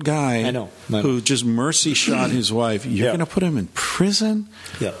 80-year-old guy who just mercy shot his wife. You're going to put him in prison?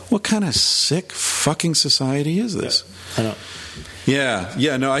 Yeah. What kind of sick fucking society is this? I know.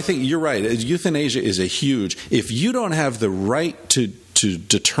 Yeah, no, I think you're right. Euthanasia is a huge... If you don't have the right to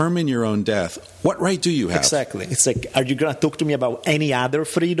determine your own death, what right do you have? Exactly. It's like, are you going to talk to me about any other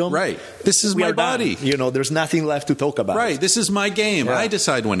freedom? Right. This is my body. There's nothing left to talk about. Right. This is my game. I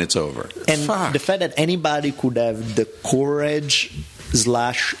decide when it's over. And the fact that anybody could have the courage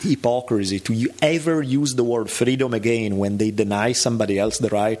 / hypocrisy to ever use the word freedom again when they deny somebody else the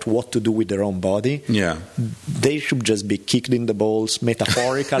right what to do with their own body. Yeah. They should just be kicked in the balls,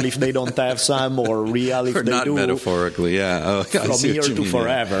 metaphorical if they don't have some, or real if Or they not do. metaphorically, yeah. Oh, I From see here what you to mean,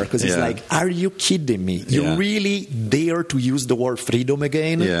 forever. Because it's Yeah. like, are you kidding me? You Yeah. really dare to use the word freedom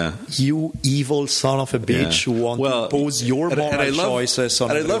again? Yeah. You evil son of a bitch who want to impose your moral choices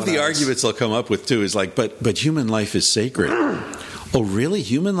on And I love the everyone else. arguments they'll come up with, too, is like, but human life is sacred. Oh, really?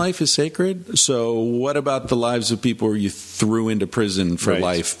 Human life is sacred? So what about the lives of people you threw into prison for Right.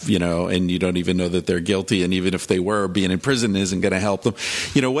 life, and you don't even know that they're guilty, and even if they were, being in prison isn't going to help them.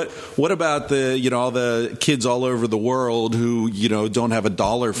 What about all the kids all over the world who, don't have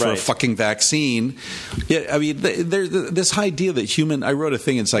 $1 for a Right. fucking vaccine? Yeah, I mean, there's this idea that I wrote a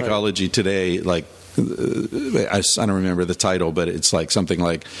thing in Psychology Today, like, I don't remember the title, but it's like something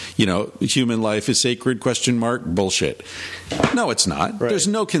like, human life is sacred, ? Bullshit. No, it's not. Right. There's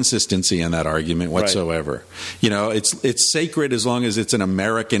no consistency in that argument whatsoever. It's sacred as long as it's an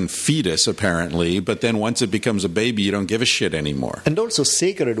American fetus, apparently, but then once it becomes a baby, you don't give a shit anymore. And also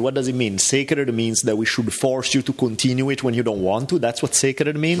sacred, what does it mean? Sacred means that we should force you to continue it when you don't want to. That's what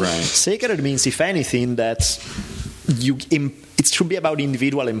sacred means. Right. Sacred means, if anything, that it should be about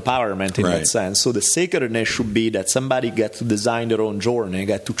individual empowerment in Right. that sense. So the sacredness should be that somebody gets to design their own journey,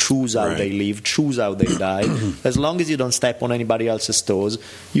 get to choose how Right. they live, choose how they die. As long as you don't step on anybody else's toes,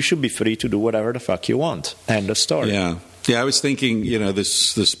 you should be free to do whatever the fuck you want. End of story. Yeah. Yeah, I was thinking,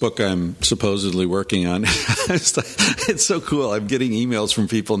 this book I'm supposedly working on, it's so cool. I'm getting emails from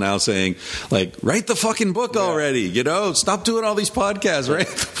people now saying, like, write the fucking book already, stop doing all these podcasts, write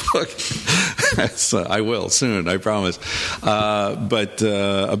the book. So I will soon, I promise. But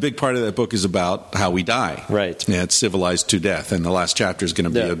a big part of that book is about how we die. Right. Yeah, it's civilized to death. And the last chapter is going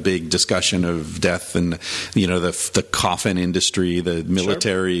to be a big discussion of death and, the coffin industry, the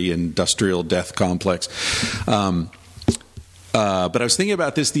military industrial death complex. But I was thinking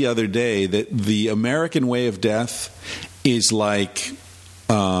about this the other day, that the American way of death is like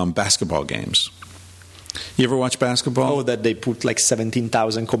basketball games. You ever watch basketball? Oh, that they put like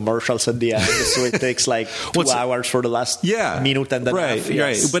 17,000 commercials at the end, so it takes like 2 hours for the last minute and a half.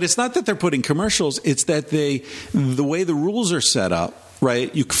 Yes. Right. But it's not that they're putting commercials, it's that the way the rules are set up,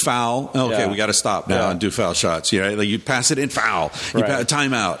 right? You foul. Okay, we got to stop now and do foul shots. Like you pass it in, foul. You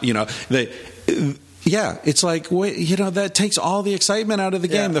timeout. It's like, that takes all the excitement out of the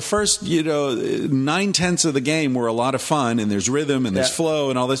game. The first, 9/10 of the game were a lot of fun, and there's rhythm and there's flow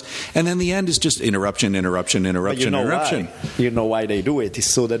and all this, and then the end is just interruption. Why? You know why they do it?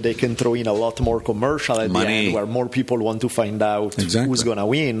 It's so that they can throw in a lot more commercial at the end, where more people want to find out who's going to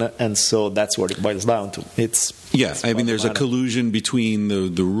win, and so that's what it boils down to. There's a collusion between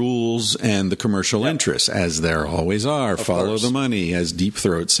the rules and the commercial interests, as there always are. Follow the money, as Deep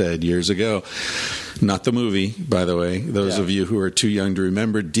Throat said years ago. Not the movie, by the way. Those of you who are too young to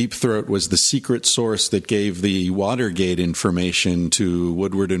remember, Deep Throat was the secret source that gave the Watergate information to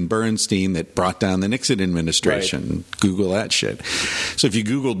Woodward and Bernstein that brought down the Nixon administration. Right. Google that shit. So if you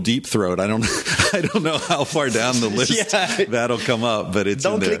Google Deep Throat, I don't know how far down the list that'll come up, but it's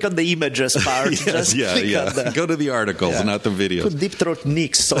don't click on the images part. Go to the articles, not the videos. Put Deep Throat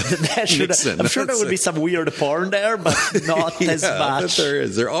Nixon. I'm sure there would be some weird porn there, but not as much. But there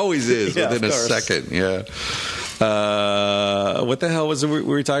is. There always is within a second. Yeah. What the hell was it? We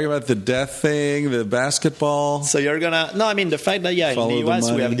were talking about the death thing, the basketball. So you're gonna the fact that in the US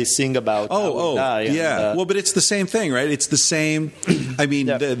we have this thing about well, but it's the same thing, right? It's the same. I mean,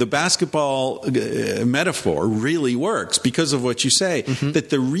 the basketball metaphor really works because of what you say. That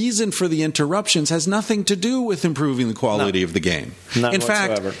the reason for the interruptions has nothing to do with improving the quality of the game. Not in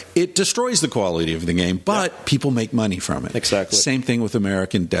whatsoever. fact, it destroys the quality of the game, but people make money from it. Exactly. Same thing with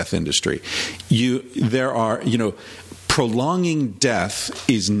American death industry. There are prolonging death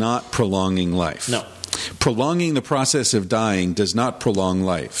is not prolonging life. No. Prolonging the process of dying does not prolong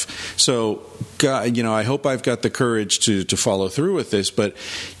life. So, I hope I've got the courage to follow through with this, but,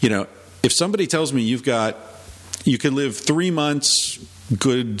 if somebody tells me you could live 3 months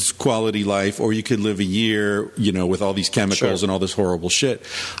good quality life, or you could live a year, with all these chemicals and all this horrible shit,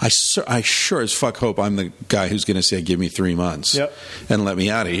 I sure as fuck hope I'm the guy who's going to say, give me 3 months and let me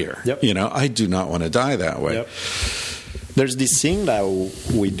out of here. I do not want to die that way. There's this thing that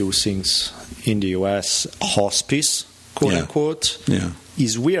we do things in the US, hospice, quote unquote.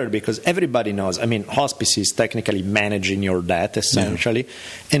 is weird because everybody knows. I mean, hospice is technically managing your death, essentially.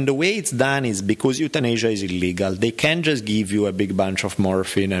 Yeah. And the way it's done is because euthanasia is illegal, they can't just give you a big bunch of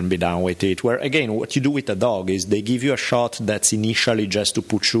morphine and be done with it. Where, again, what you do with a dog is they give you a shot that's initially just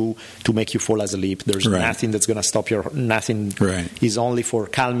to make you fall asleep. There's nothing that's going to stop nothing is only for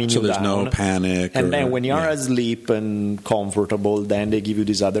calming you down. So there's no panic. And then when you're asleep and comfortable, then they give you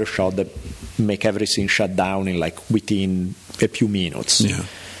this other shot that make everything shut down in within a few minutes. Yeah.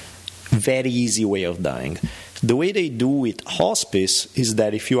 Very easy way of dying. The way they do with hospice is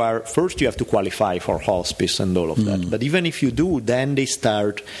that if you have to qualify for hospice and all of that. But even if you do, then they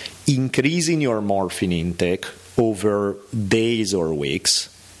start increasing your morphine intake over days or weeks.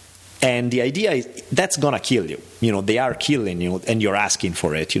 And the idea is that's going to kill you. They are killing you and you're asking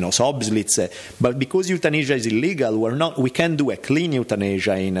for it. So obviously but because euthanasia is illegal, we can't do a clean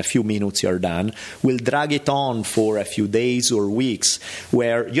euthanasia in a few minutes you're done. We'll drag it on for a few days or weeks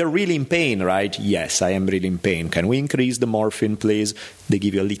where you're really in pain, right? Yes, I am really in pain. Can we increase the morphine, please? They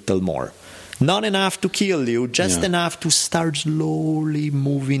give you a little more. Not enough to kill you, just enough to start slowly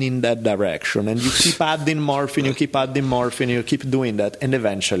moving in that direction. And you keep adding morphine, you keep doing that, and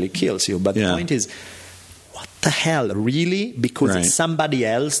eventually kills you. But the point is, what the hell, really? Because somebody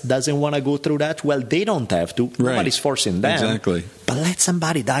else doesn't want to go through that? Well, they don't have to. Nobody's forcing them. Exactly. But let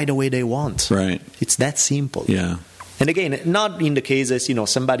somebody die the way they want. Right. It's that simple. Yeah. And again, not in the cases,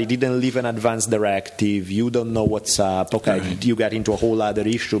 somebody didn't leave an advance directive, you don't know what's up, you get into a whole other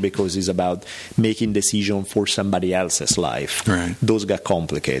issue because it's about making decision for somebody else's life. Right. Those get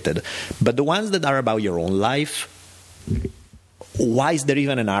complicated. But the ones that are about your own life, why is there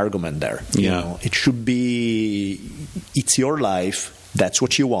even an argument there? Yeah. It should be, it's your life, that's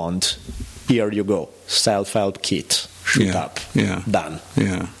what you want, here you go, self-help kit, shoot up, done.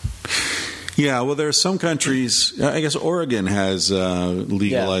 Yeah. Yeah, well, there are some countries. I guess Oregon has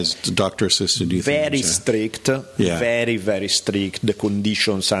legalized doctor-assisted euthanasia. Very strict, very, very strict. The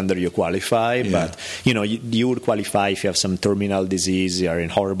conditions under you qualify, but you would qualify if you have some terminal disease, you're in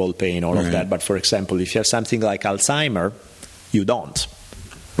horrible pain, all of that. But for example, if you have something like Alzheimer, you don't.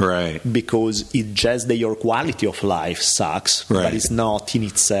 Right. Because it's just that your quality of life sucks, but it's not in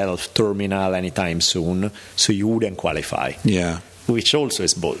itself terminal anytime soon, so you wouldn't qualify. Yeah. Which also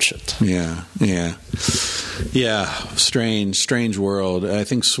is bullshit. Yeah. Strange world. I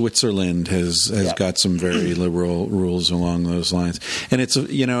think Switzerland has got some very liberal rules along those lines. And it's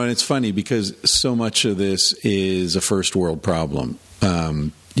it's funny because so much of this is a first world problem.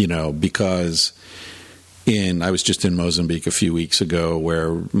 Because I was just in Mozambique a few weeks ago,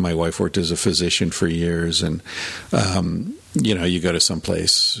 where my wife worked as a physician for years, and you go to some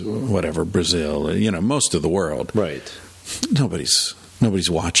place, whatever, Brazil, most of the world, right? Nobody's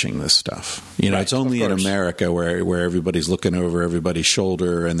watching this stuff. It's only in America where everybody's looking over everybody's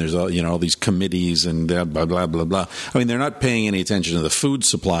shoulder, and there's all these committees and blah blah blah blah. I mean, they're not paying any attention to the food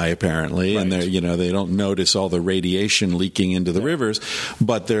supply apparently, and they don't notice all the radiation leaking into the rivers,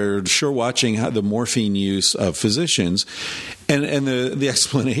 but they're sure watching how the morphine use of physicians, and the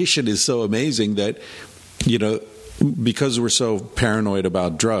explanation is so amazing that because we're so paranoid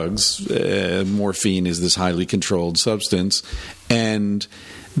about drugs, morphine is this highly controlled substance, and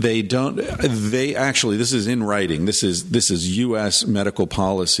they actually, this is in writing, this is U.S. medical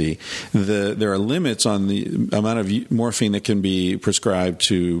policy. There are limits on the amount of morphine that can be prescribed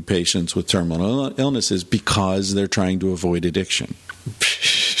to patients with terminal illnesses because they're trying to avoid addiction.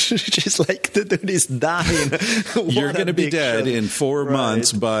 Just like the dude is dying. You're going to be dead in 4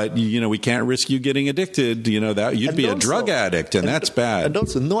 months, but we can't risk you getting addicted. That you'd be a drug addict, and that's bad. And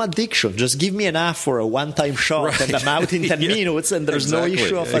also, no addiction. Just give me enough for a one-time shot, and I'm out in 10 minutes, and there's no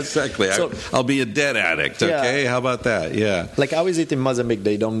issue of exactly. So, I'll be a dead addict. Okay, how about that? Yeah. Like, how is it in Mozambique?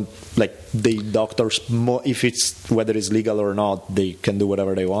 They don't the doctors, if it's whether it's legal or not, they can do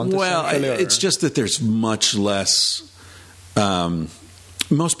whatever they want. Well, it's just that there's much less.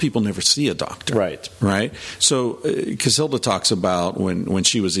 Most people never see a doctor, right? So Casilda talks about when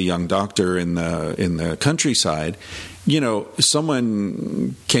she was a young doctor in the countryside.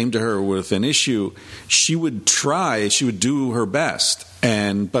 Someone came to her with an issue. She would do her best,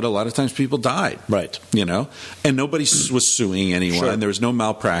 but a lot of times people died, right? And nobody was suing anyone. Sure. There was no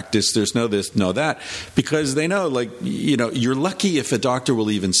malpractice. There's no this, no that, because they know, you're lucky if a doctor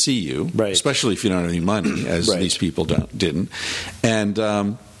will even see you, right? Especially if you don't have any money, as these people didn't,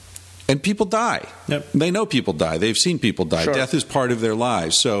 and people die. Yep. They know people die. They've seen people die. Sure. Death is part of their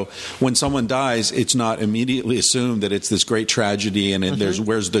lives. So when someone dies, it's not immediately assumed that it's this great tragedy and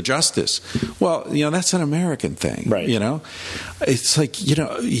where's the justice? Well, that's an American thing. Right. It's like,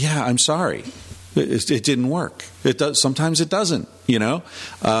 I'm sorry. It didn't work. It does. Sometimes it doesn't.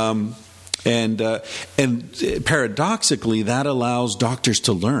 And paradoxically, that allows doctors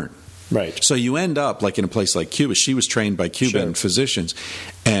to learn. Right. So you end up like in a place like Cuba. She was trained by Cuban physicians,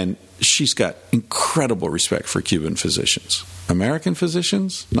 and she's got incredible respect for Cuban physicians. American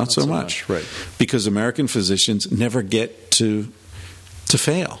physicians, not so much. Right. Because American physicians never get to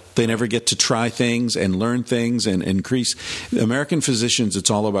fail. They never get to try things and learn things and increase. American physicians,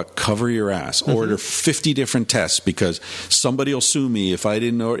 it's all about cover your ass. Order 50 different tests because somebody will sue me if I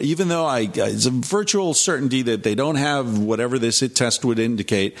didn't know. Even though it's a virtual certainty that they don't have whatever this test would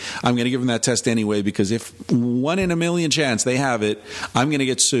indicate, I'm going to give them that test anyway because if 1 in a million chance they have it, I'm going to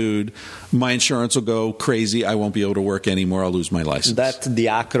get sued. My insurance will go crazy. I won't be able to work anymore. I'll lose my license. That's the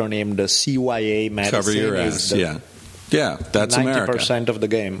acronym, the CYA medicine. Cover your ass, Yeah, that's 90% America. of the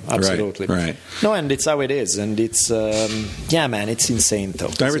game, absolutely. Right. No, and it's how it is, and it's man, it's insane though.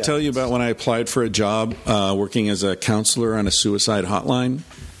 Did I ever tell you about when I applied for a job working as a counselor on a suicide hotline?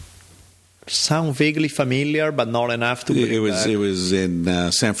 Sound vaguely familiar, but not enough to. It was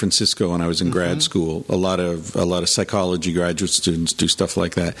in San Francisco when I was in grad school. A lot of psychology graduate students do stuff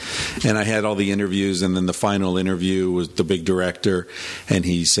like that, and I had all the interviews, and then the final interview was the big director, and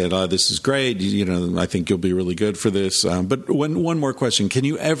he said, "Oh, this is great. I think you'll be really good for this." But one more question: can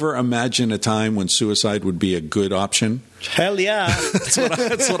you ever imagine a time when suicide would be a good option? Hell yeah!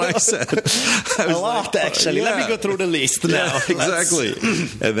 That's what I said. A lot, actually. Yeah. Let me go through the list now. Yeah, exactly.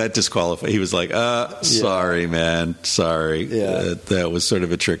 And that disqualified. He was like, sorry, man. Sorry. Yeah. That was sort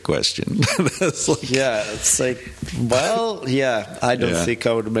of a trick question. It's like, well, I don't think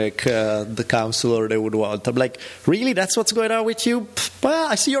I would make the counselor they would want. I'm like, really? That's what's going on with you?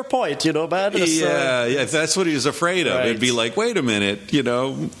 Well, I see your point, man. Yeah, that's what he was afraid of. Right. It'd be like, wait a minute,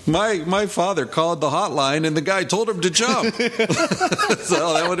 my father called the hotline and the guy told him to jump.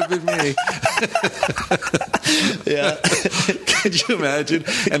 So that would have been me. Yeah. Could you imagine?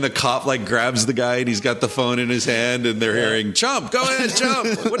 And the cop grabs the guy and he's got the phone in his hand and they're hearing, "Jump! Go ahead,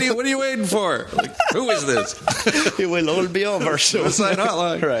 jump! What are you waiting for? Who is this?" It will all be over. Suicide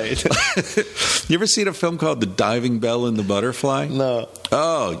hotline. Right. You ever seen a film called The Diving Bell and the Butterfly? No.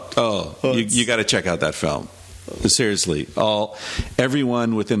 You got to check out that film. Seriously,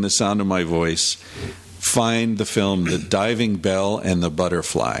 everyone within the sound of my voice, find the film The Diving Bell and the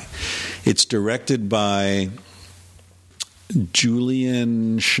Butterfly. It's directed by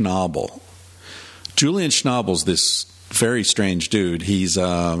Julian Schnabel. Julian Schnabel's this very strange dude. He's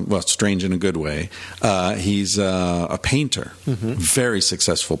strange in a good way. He's a painter, very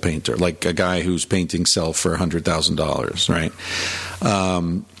successful painter, like a guy whose paintings sell for $100,000, right?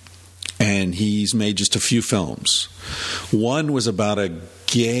 And he's made just a few films. One was about a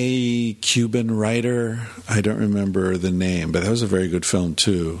gay Cuban writer. I don't remember the name, but that was a very good film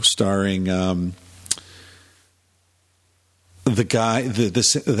too, starring the guy,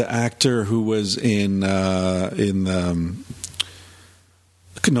 the actor who was in No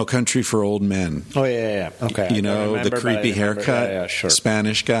Country for Old Men. Oh yeah. Okay. The creepy haircut, sure.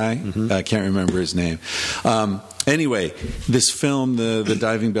 Spanish guy. I can't remember his name. Anyway, this film, the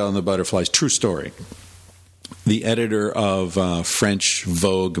Diving Bell and the Butterflies, true story. The editor of French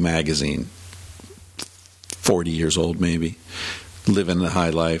Vogue magazine, 40 years old maybe, living the high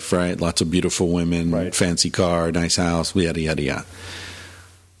life, right? Lots of beautiful women, right. Fancy car, nice house, yada, yada,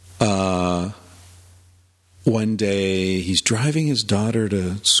 yada. One day, he's driving his daughter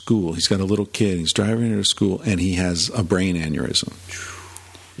to school. He's got a little kid. He's driving her to school, and he has a brain aneurysm.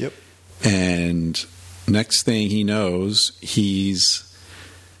 Yep. And next thing he knows, he's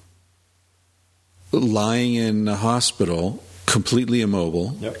lying in a hospital, completely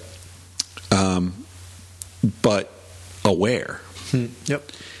immobile, Yep. but aware.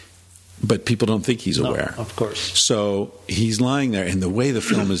 Yep. But people don't think he's aware. Of course. So he's lying there, and the way the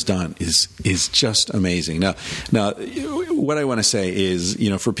film is done is just amazing. Now, what I want to say is,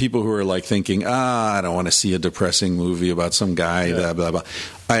 for people who are thinking, I don't want to see a depressing movie about some guy, blah, blah, blah.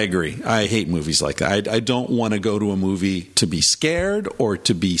 I agree. I hate movies like that. I don't want to go to a movie to be scared or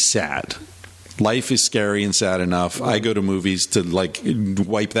to be sad. Life is scary and sad enough. I go to movies to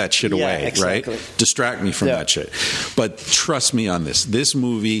wipe that shit away, exactly. right? Distract me from that shit. But trust me on this. This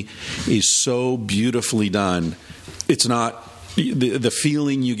movie is so beautifully done. It's not the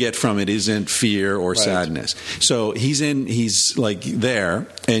feeling you get from it isn't fear or sadness. So he's there,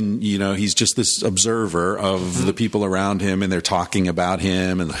 and he's just this observer of the people around him, and they're talking about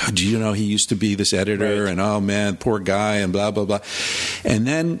him, and do you know he used to be this editor, and oh man, poor guy, and blah blah blah, and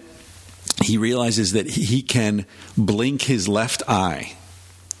then he realizes that he can blink his left eye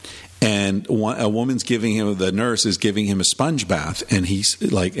And a woman's the nurse is giving him a sponge bath, and he's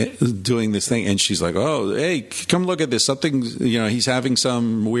like doing this thing, and she's like, "Oh, hey, come look at this. Something, he's having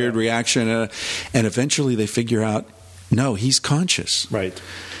some weird reaction." And eventually they figure out, no, he's conscious. Right.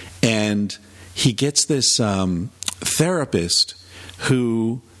 And he gets this therapist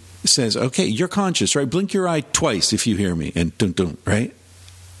who says, "Okay, you're conscious, right? Blink your eye twice if you hear me." And dun dun, right?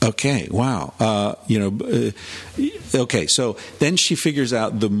 Okay, wow. Okay, so then she figures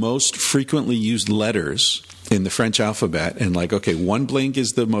out the most frequently used letters in the French alphabet, and like, okay, 1 blink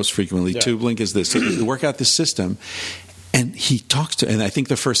is the most frequently, 2 blink is this. So they work out this system, and he talks to, and I think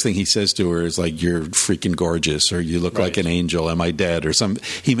the first thing he says to her is like, "You're freaking gorgeous," or "You look like an angel, am I dead?" or something.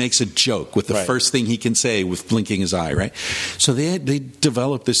 He makes a joke with the first thing he can say with blinking his eye, right? So they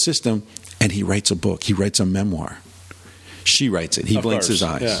develop this system, and he writes a book. He writes a memoir. She writes it. He blinks his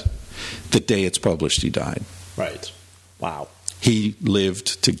eyes. Yeah. The day it's published, he died. Right. Wow. He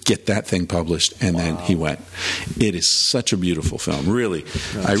lived to get that thing published, and then he went. It is such a beautiful film. Really,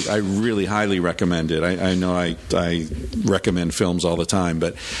 nice. I really highly recommend it. I know I recommend films all the time,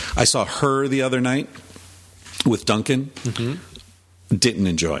 but I saw Her the other night with Duncan. Mm-hmm. Didn't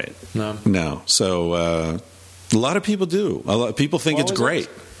enjoy it. No. So a lot of people do. A lot of people think it's great.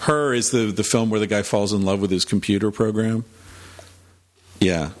 Her is the film where the guy falls in love with his computer program.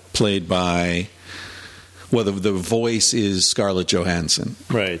 Yeah, played by, well, the voice is Scarlett Johansson.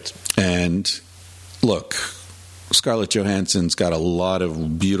 Right. And look, Scarlett Johansson's got a lot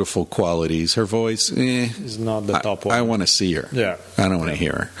of beautiful qualities. Her voice, is not the top one. I want to see her. Yeah. I don't want to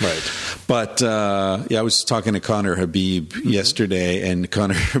hear her. Right. But, I was talking to Connor Habib yesterday, and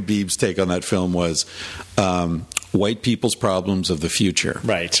Connor Habib's take on that film was, white people's problems of the future.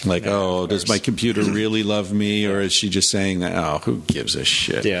 Right. Like, does my computer really love me, or is she just saying that? Oh, who gives a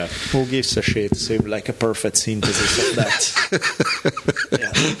shit? Yeah. Who gives a shit? Seemed like a perfect synthesis of that.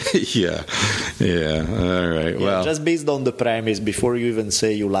 Yeah. All right. Well, just based on the premise, before you even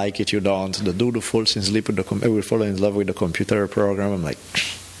say you like it, you don't. The dude who falls in love with the computer program. I'm like,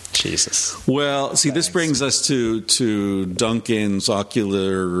 Jesus. Well, see, this brings us to Duncan's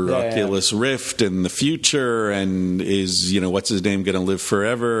Oculus Rift and the future, and is, what's his name going to live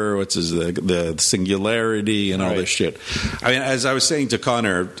forever? What's the singularity and all this shit? I mean, as I was saying to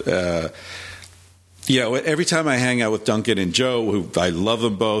Connor, every time I hang out with Duncan and Joe, who I love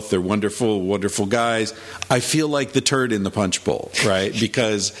them both, they're wonderful, wonderful guys, I feel like the turd in the punch bowl, right?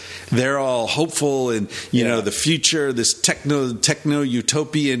 Because they're all hopeful and, the future, this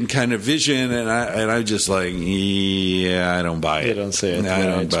techno-utopian kind of vision, and I'm just like, I don't buy it. You don't see it. I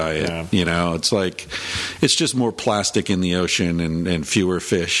don't buy it. Yeah. It's like, it's just more plastic in the ocean and fewer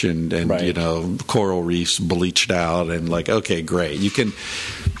fish and coral reefs bleached out, and like, okay, great. You can...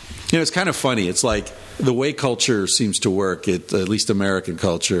 it's kind of funny. It's like the way culture seems to work, at least American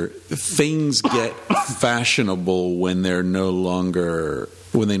culture, things get fashionable when they no longer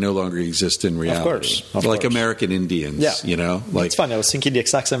exist in reality. Of course. American Indians, Like, it's funny. I was thinking the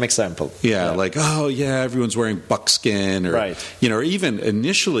exact same example. Yeah, like, everyone's wearing buckskin, or, or even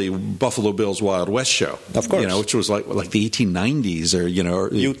initially Buffalo Bill's Wild West show. Of course. Which was like the 1890s, or,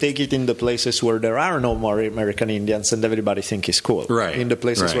 You take it in the places where there are no more American Indians and everybody think it's cool. Right. In the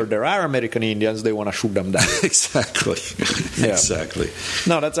places where there are American Indians, they want to shoot them down. Exactly. Exactly.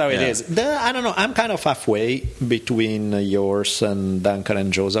 No, that's how it is. I don't know. I'm kind of halfway between yours and Duncan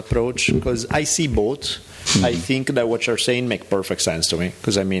and Joe's approach, because I see both. Mm-hmm. I think that what you're saying makes perfect sense to me,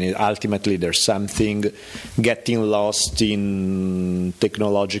 because ultimately there's something getting lost in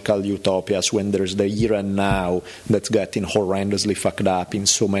technological utopias when there's the here and now that's getting horrendously fucked up in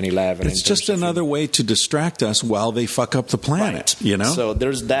so many levels. It's just another way to distract us while they fuck up the planet, So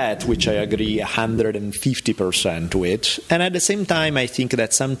there's that, which I agree 150% with. And at the same time, I think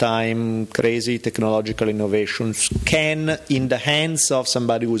that sometimes crazy technological innovations can, in the hands of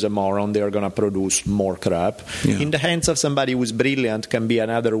somebody who's a moron, they are going to produce more crap. In the hands of somebody who's brilliant, can be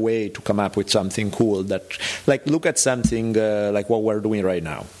another way to come up with something cool. That, like, look at something like what we're doing right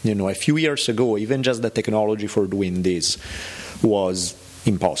now. A few years ago, even just the technology for doing this was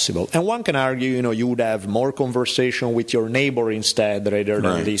impossible. And one can argue, you would have more conversation with your neighbor instead, rather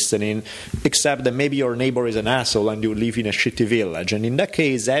than listening, except that maybe your neighbor is an asshole and you live in a shitty village. And in that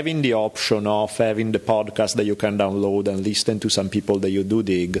case, having the option of having the podcast that you can download and listen to some people that you do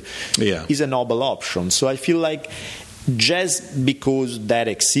dig is a noble option. So I feel like just because that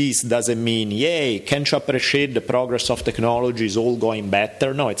exists doesn't mean, can't you appreciate the progress of technology is all going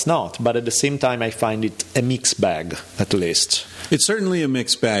better? No, it's not. But at the same time, I find it a mixed bag, at least. It's certainly a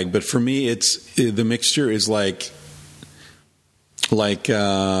mixed bag, but for me, the mixture is like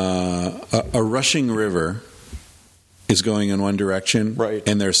a rushing river is going in one direction, right,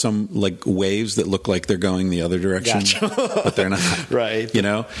 and there's some like waves that look like they're going the other direction, but they're not. Right. You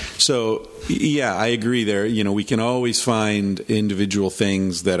know? So, yeah, I agree there. You know, we can always find individual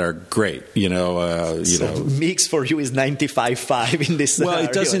things that are great, you know. Mix for you is 95.5 in this scenario. Well,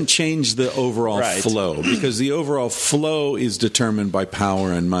 it doesn't change the overall flow, because the overall flow is determined by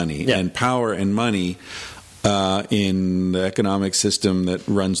power and money. Yeah. And power and money in the economic system that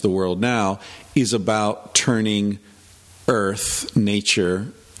runs the world now is about turning Earth, nature,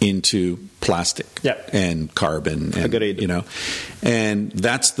 into plastic and carbon, and, agreed. You know, and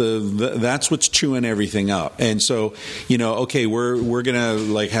that's that's what's chewing everything up. And so, you know, okay, we're gonna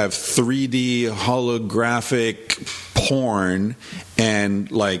like have 3D holographic porn,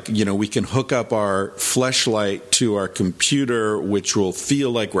 and like, you know, we can hook up our fleshlight to our computer, which will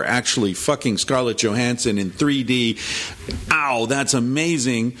feel like we're actually fucking Scarlett Johansson in 3D. Ow, that's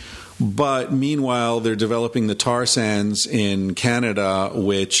amazing. But meanwhile, they're developing the tar sands in Canada,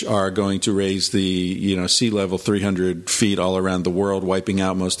 which are going to raise the, you know, sea level 300 feet all around the world, wiping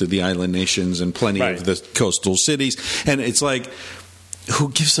out most of the island nations and plenty of the coastal cities. And it's like,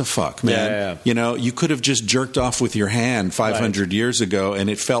 who gives a fuck, man? Yeah. You know, you could have just jerked off with your hand 500 years ago, and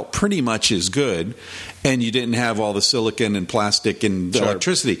it felt pretty much as good, and you didn't have all the silicon and plastic and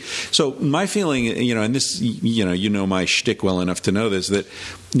electricity. So my feeling, you know, and this, you know my shtick well enough to know this, that,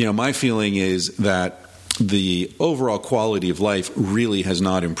 you know, my feeling is that the overall quality of life really has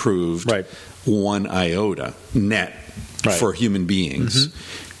not improved one iota net for human beings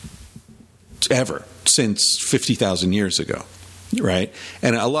ever since 50,000 years ago. Right.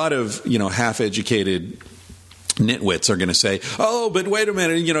 And a lot of, you know, half-educated nitwits are going to say, oh, but wait a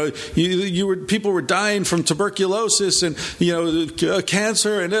minute, you know, people were dying from tuberculosis and, you know,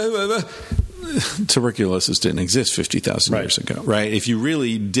 cancer and tuberculosis didn't exist 50,000 years ago, right? If you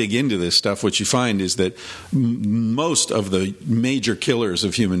really dig into this stuff, what you find is that most of the major killers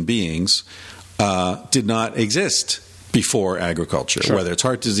of human beings did not exist before agriculture, whether it's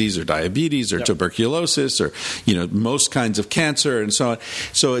heart disease or diabetes or tuberculosis or, you know, most kinds of cancer and so on.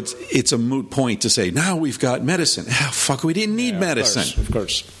 So it's a moot point to say, now we've got medicine. Oh, fuck, we didn't need medicine. Of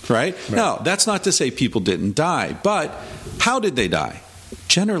course. Right? Now, that's not to say people didn't die, but how did they die?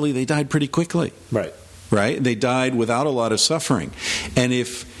 Generally, they died pretty quickly. Right? They died without a lot of suffering. And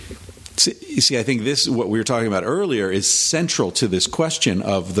you see, I think this, what we were talking about earlier, is central to this question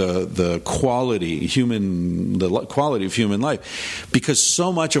of the quality of human life, because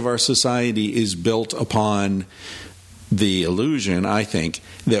so much of our society is built upon the illusion, I think,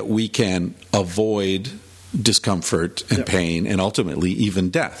 that we can avoid discomfort and pain and ultimately even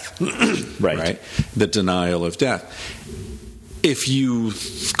death. Right? The denial of death. If you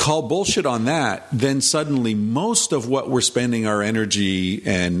call bullshit on that, then suddenly most of what we're spending our energy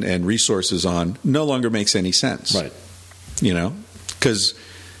and resources on no longer makes any sense. You know? Because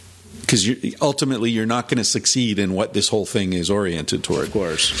ultimately you're not going to succeed in what this whole thing is oriented toward. Of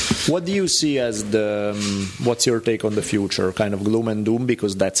course. What do you see as what's your take on the future? Kind of gloom and doom,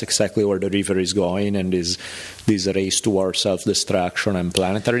 because that's exactly where the river is going, and is this race towards self-destruction and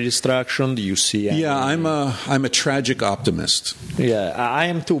planetary destruction. Do you see any... Yeah, I'm a tragic optimist. Yeah, I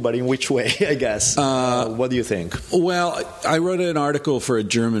am too, but in which way, I guess? What do you think? Well, I wrote an article for a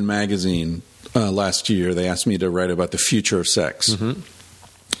German magazine last year. They asked me to write about the future of sex.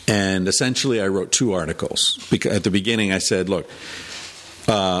 And essentially, I wrote two articles. Because at the beginning, I said, look,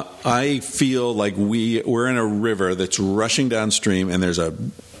 I feel like we're in a river that's rushing downstream, and there's a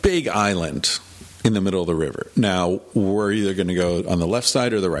big island in the middle of the river. Now, we're either going to go on the left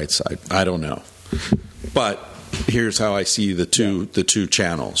side or the right side. I don't know. But here's how I see the two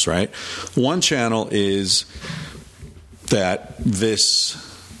channels, right? One channel is that this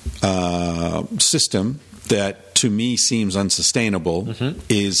system that to me seems unsustainable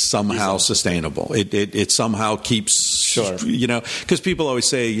is somehow sustainable. It somehow keeps, you know, because people always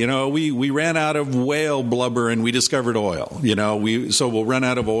say, you know, we ran out of whale blubber and we discovered oil. You know, so we'll run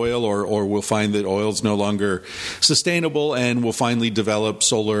out of oil, or we'll find that oil's no longer sustainable, and we'll finally develop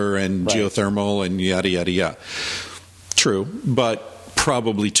solar and geothermal and yada yada yada. True, but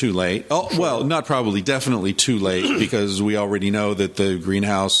probably too late. Oh, well, not probably, definitely too late, because we already know that the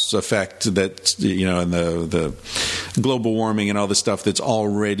greenhouse effect, that, you know, and the global warming and all the stuff that's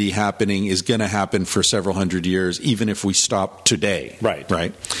already happening is going to happen for several hundred years, even if we stop today. Right.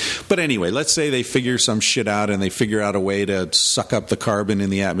 But anyway, let's say they figure some shit out and they figure out a way to suck up the carbon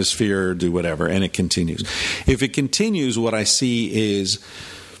in the atmosphere or do whatever, and it continues. If it continues, what I see is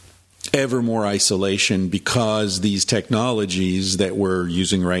ever more isolation because these technologies that we're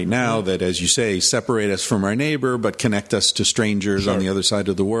using right now, that, as you say, separate us from our neighbor but connect us to strangers on the other side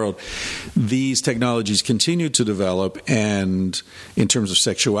of the world, these technologies continue to develop. And in terms of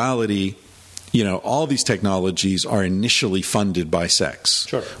sexuality, all these technologies are initially funded by sex.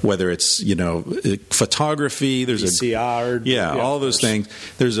 Sure. Whether it's, photography, there's VCR, all those things.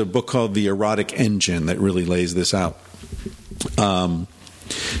 There's a book called The Erotic Engine that really lays this out.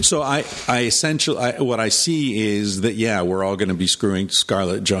 So I essentially, what I see is that, we're all going to be screwing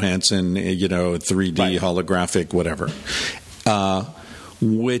Scarlett Johansson, 3D, holographic, whatever.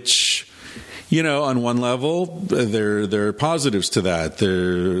 Which, on one level, there are positives to that.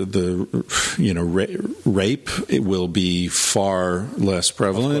 Rape, it will be far less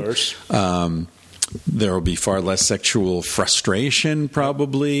prevalent. Of course. There will be far less sexual frustration,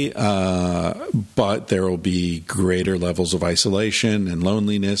 probably, but there will be greater levels of isolation and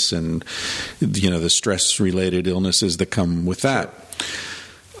loneliness and, the stress-related illnesses that come with that.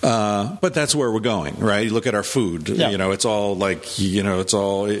 But that's where we're going, right? You look at our food. Yeah. It's all like,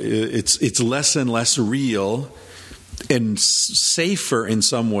 it's less and less real and safer in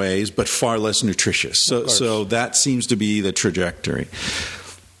some ways, but far less nutritious. So that seems to be the trajectory.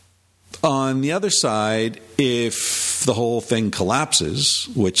 On the other side, if the whole thing collapses,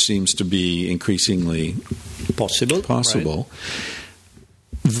 which seems to be increasingly possible, right,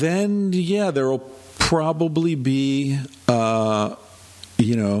 then, there will probably be, a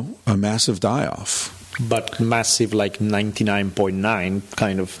massive die-off. But massive, like 99.9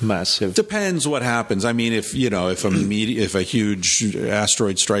 kind of massive. Depends what happens. I mean, if a huge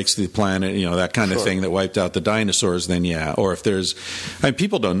asteroid strikes the planet, that kind of thing that wiped out the dinosaurs, then Or if there's,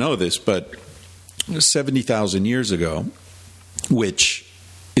 people don't know this, but 70,000 years ago, which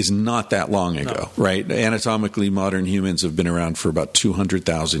is not that long ago, right? Anatomically, modern humans have been around for about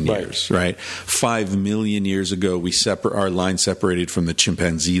 200,000 years, right? 5 million years ago, our line separated from the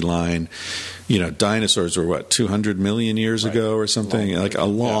chimpanzee line. Dinosaurs were 200 million years ago or something, like a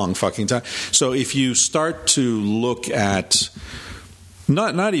long fucking time. So if you start to look at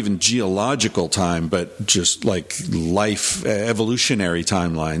not even geological time, but just like life, evolutionary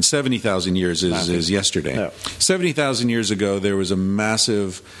timeline, 70,000 years is yesterday. Yeah. 70,000 years ago, there was a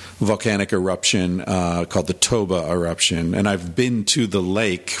massive volcanic eruption called the Toba eruption, and I've been to the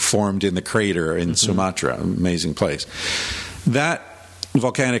lake formed in the crater in Sumatra, amazing place. That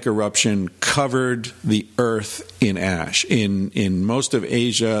volcanic eruption covered the earth in ash. In most of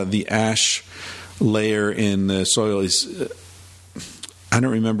Asia, the ash layer in the soil is, I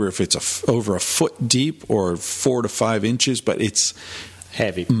don't remember if it's over a foot deep or 4 to 5 inches, but it's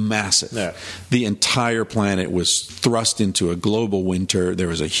heavy, massive. Yeah. The entire planet was thrust into a global winter. There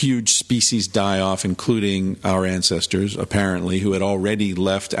was a huge species die-off, including our ancestors, apparently, who had already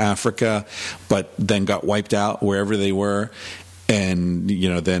left Africa, but then got wiped out wherever they were. And,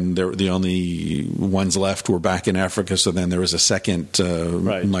 then the only ones left were back in Africa. So then there was a second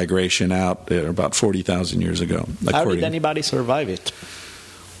migration out about 40,000 years ago. How did anybody survive it?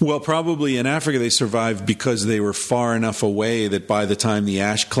 Well, probably in Africa they survived because they were far enough away that by the time the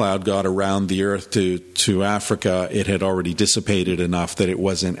ash cloud got around the earth to Africa, it had already dissipated enough that it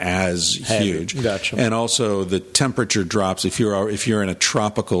wasn't as huge. Gotcha. And also the temperature drops. If you're in a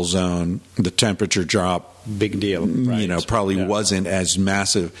tropical zone, the temperature drop, big deal. Right. Probably wasn't as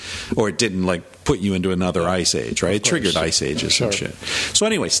massive, or it didn't put you into another ice age, right? It triggered ice ages and shit. So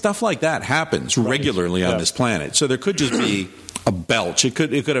anyway, stuff like that happens regularly on this planet. So there could just be a belch. It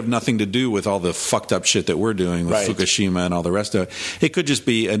could have nothing to do with all the fucked up shit that we're doing with Fukushima and all the rest of it. It could just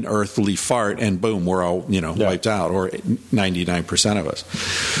be an earthly fart, and boom, we're all wiped out, or 99% of us.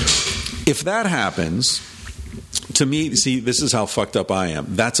 If that happens, to me, see, this is how fucked up I am.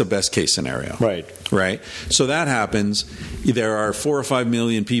 That's a best case scenario. Right? So that happens. There are 4 or 5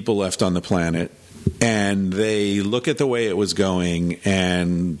 million people left on the planet, and they look at the way it was going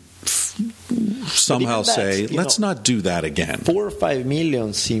and somehow say, let's not do that again. 4 or 5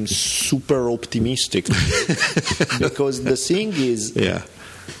 million seems super optimistic because the thing is,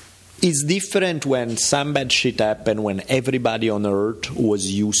 it's different when some bad shit happened when everybody on Earth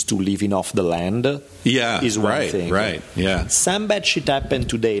was used to living off the land. Is one thing. Right. Some bad shit happened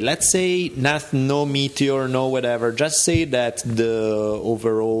today. Let's say no meteor, no whatever. Just say that the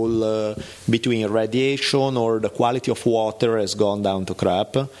overall between radiation or the quality of water has gone down to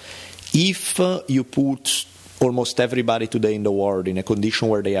crap. If you put almost everybody today in the world in a condition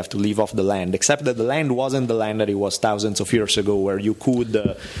where they have to live off the land, except that the land wasn't the land that it was thousands of years ago, where you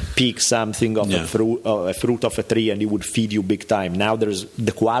could pick something of a fruit of a tree and it would feed you big time. Now there's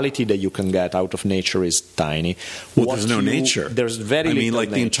the quality that you can get out of nature is tiny. Well, there's no nature. There's very little like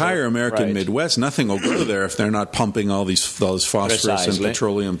nature. The entire American Midwest, nothing will grow there if they're not pumping all those phosphorus Precisely. and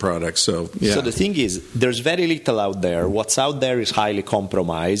petroleum products. So the thing is, there's very little out there. What's out there is highly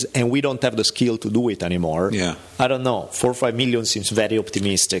compromised, and we don't have the skill to do it anymore. Yeah. I don't know. 4 or 5 million seems very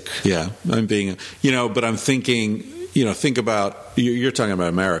optimistic. Yeah, I'm being, but I'm thinking, think about, you're talking about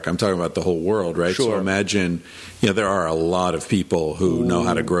America, I'm talking about the whole world, right? Sure. So imagine, there are a lot of people who know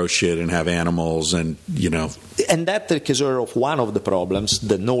how to grow shit and have animals and, And that takes care of one of the problems,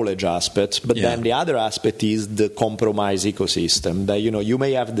 the knowledge aspect, but then the other aspect is the compromised ecosystem. That, you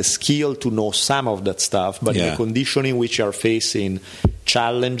may have the skill to know some of that stuff, but the condition in which you are facing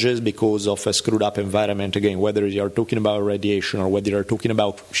challenges because of a screwed up environment, again, whether you're talking about radiation or whether you're talking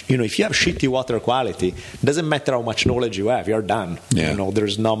about, if you have shitty water quality, doesn't matter how much knowledge you have, you're done. Yeah.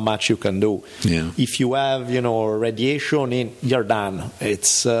 There's not much you can do. Yeah. If you have, radiation, you're done. It's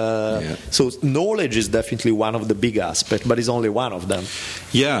so knowledge is definitely one of the big aspects, but it's only one of them.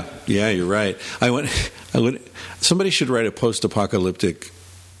 Yeah, you're right. Somebody should write a post-apocalyptic,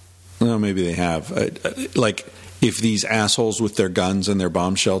 well, maybe they have, if these assholes with their guns and their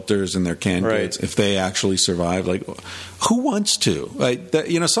bomb shelters and their canned goods, if they actually survive, who wants to?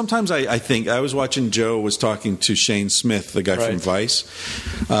 Sometimes I think, I was watching, Joe was talking to Shane Smith, the guy from Vice,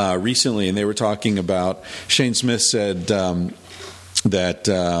 recently, and they were talking about, Shane Smith said that,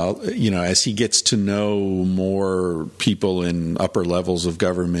 as he gets to know more people in upper levels of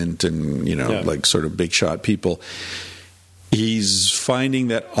government and, sort of big shot people, he's finding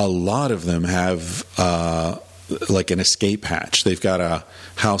that a lot of them have an escape hatch. They've got a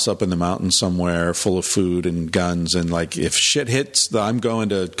house up in the mountains somewhere full of food and guns, and if shit hits, I'm going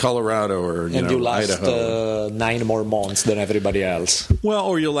to Colorado or and you last Idaho. 9 more months than everybody else. Well,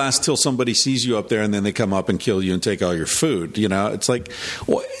 or you'll last till somebody sees you up there, and then they come up and kill you and take all your food. It's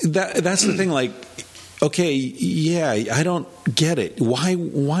that's the thing. Okay, I don't get it.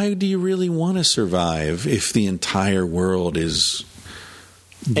 Why do you really want to survive if the entire world is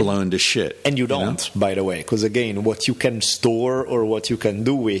blown to shit? And you don't, by the way, because again, what you can store or what you can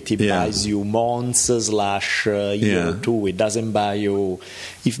do with it buys you months / year or two. It doesn't buy you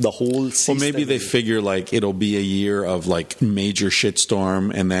if the whole system. Well, maybe they figure it'll be a year of major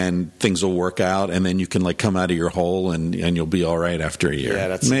shitstorm, and then things will work out, and then you can come out of your hole and you'll be all right after a year. Yeah,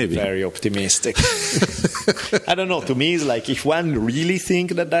 that's maybe very optimistic. I don't know. To me, it's if one really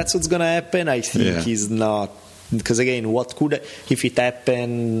think that that's what's going to happen, I think he's not. Because again, what could, if it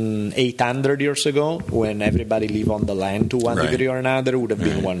happened 800 years ago, when everybody lived on the land to one degree or another, would have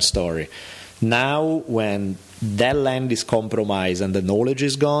been one story. Now, when that land is compromised and the knowledge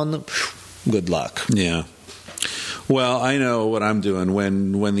is gone, good luck. Yeah. Well, I know what I'm doing.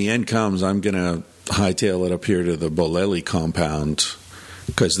 When the end comes, I'm going to hightail it up here to the Bolelli compound,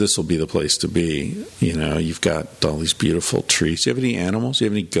 because this will be the place to be. You've got all these beautiful trees. Do you have any animals? Do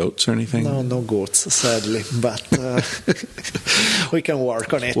you have any goats or anything? No goats, sadly, but we can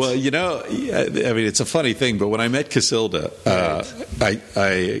work on it. Well, it's a funny thing, but when I met Casilda,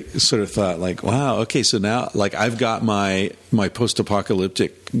 I sort of thought wow, okay, so now I've got my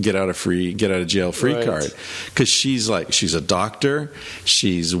post-apocalyptic get out of jail free card, because she's a doctor,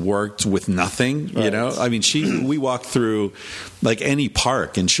 she's worked with nothing, we walk through any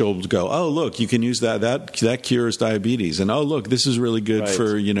park and she'll go, oh look, you can use that cures diabetes, and oh look, this is really good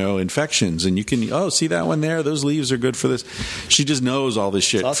for infections, and you can see that one there, those leaves are good for this. She just knows all this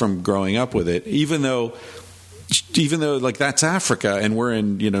shit from growing up with it, even though that's Africa and we're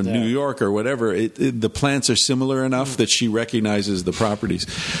in New York or whatever, the plants are similar enough that she recognizes the properties.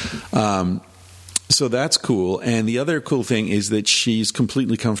 So that's cool. And the other cool thing is that she's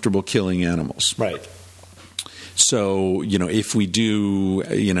completely comfortable killing animals. Right. So, if we do,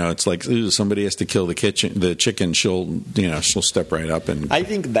 it's somebody has to kill the chicken, she'll step right up and. I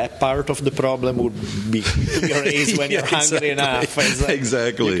think that part of the problem would be raised when you're hungry enough.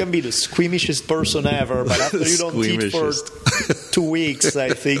 Exactly. You can be the squeamishest person ever, but after you don't eat for 2 weeks, I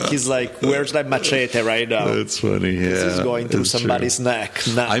think he's where's that machete right now? That's funny, yeah. This is going through somebody's neck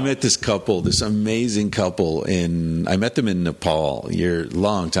now. I met this amazing couple I met them in Nepal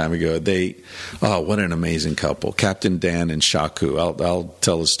long time ago. What an amazing couple. Captain Dan and Shaku. I'll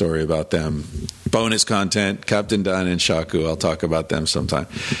tell a story about them. Bonus content, Captain Dan and Shaku. I'll talk about them sometime.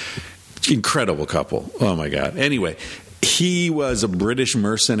 Incredible couple. Oh my God. Anyway, he was a British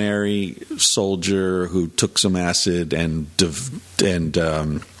mercenary soldier who took some acid and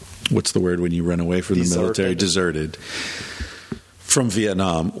what's the word when you run away from the military? Deserted from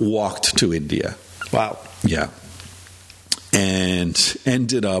Vietnam, walked to India. Wow. Yeah. And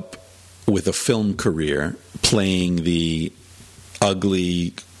ended up with a film career playing the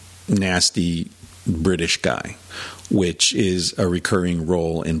ugly, nasty British guy, which is a recurring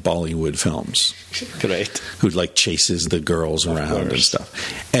role in Bollywood films. Great. Who like chases the girls around and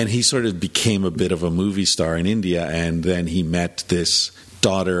stuff. And he sort of became a bit of a movie star in India, and then he met this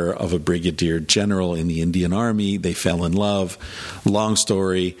daughter of a brigadier general in the Indian Army. They fell in love. Long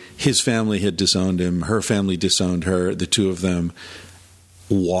story. His family had disowned him. Her family disowned her. The two of them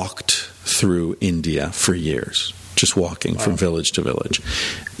walked through India for years, just walking from village to village.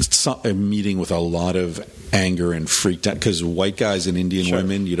 A meeting with a lot of anger and freaked out, because white guys and Indian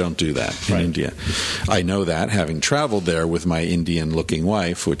women, you don't do that in India. I know that, having traveled there with my Indian-looking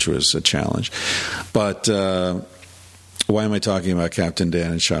wife, which was a challenge. But why am I talking about Captain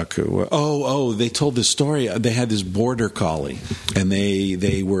Dan and Shaku? Oh, they told this story. They had this border collie, and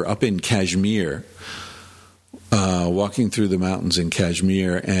they were up in Kashmir, walking through the mountains in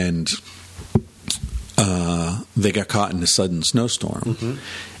Kashmir, and they got caught in a sudden snowstorm. Mm-hmm.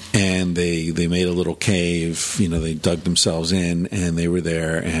 And they made a little cave, they dug themselves in, and they were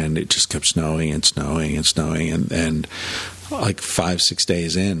there, and it just kept snowing and snowing and snowing, and like 5-6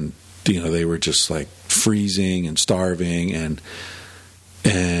 days in, they were just like freezing and starving, and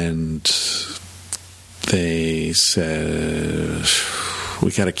they said,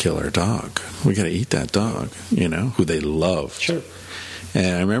 we got to kill our dog. We got to eat that dog, who they loved. Sure.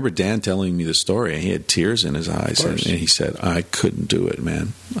 And I remember Dan telling me the story, and he had tears in his eyes, and he said, I couldn't do it,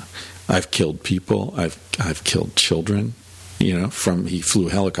 man. I've killed people. I've killed children. He flew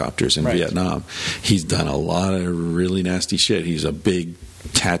helicopters in Vietnam. He's done a lot of really nasty shit. He's a big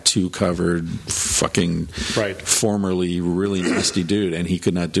tattoo-covered, fucking formerly really nasty dude, and he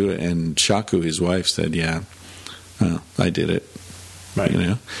could not do it. And Shaku, his wife, said, yeah, I did it.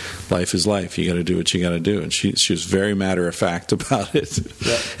 Right. Life is life. You got to do what you got to do. And she was very matter of fact about it.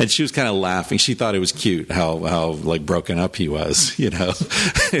 Yeah. And she was kind of laughing. She thought it was cute how like broken up he was.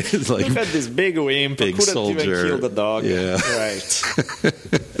 It's like, he had this big wimp, big couldn't soldier. even kill the dog. Yeah, right.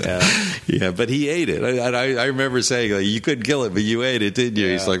 Yeah. But he ate it. I remember saying, like, you couldn't kill it, but you ate it, didn't you?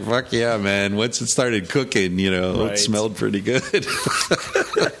 Yeah. He's like, fuck yeah, man. Once it started cooking, it smelled pretty good.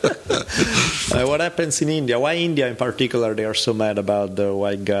 What happens in India? Why India in particular? They are so mad about the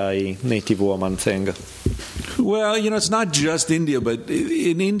white guy, native woman thing. Well, it's not just India, but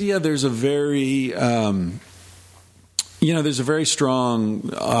in India there's a very, there's a very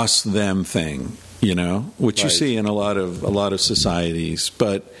strong us-them thing, which you see in a lot of societies.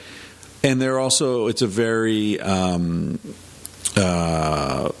 And they're also, it's a very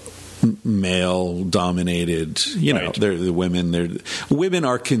male-dominated, they're the women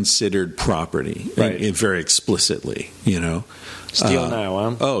are considered property, very explicitly, Still now,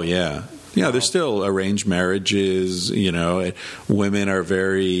 huh? Oh, yeah. Yeah, there's still arranged marriages, women are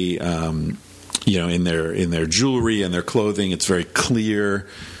very, in their jewelry and their clothing, it's very clear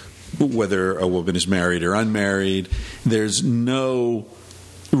whether a woman is married or unmarried. There's no...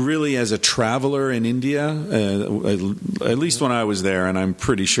 Really, as a traveler in India, at least when I was there, and I'm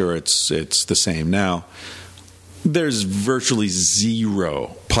pretty sure it's the same now, there's virtually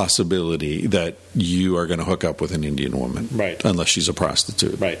zero possibility that you are going to hook up with an Indian woman, unless she's a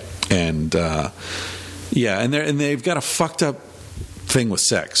prostitute, And and they've got a fucked up thing with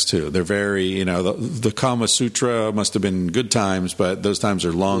sex too. They're very, the Kama Sutra must have been good times, but those times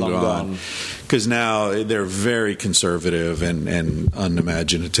are long gone. Because now they're very conservative and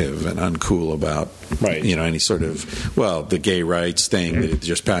unimaginative and uncool about any sort of the gay rights thing. They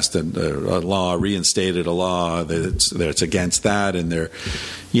just passed a law, reinstated a law that's against that, and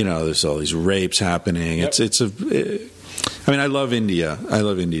there's all these rapes happening. Yep. I love India.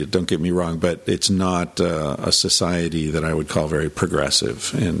 Don't get me wrong, but it's not a society that I would call very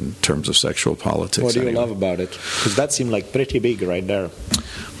progressive in terms of sexual politics. What do you love about it? Because that seemed like pretty big right there.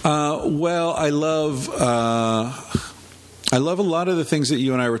 Well, I love a lot of the things that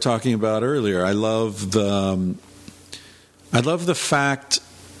you and I were talking about earlier. I love the fact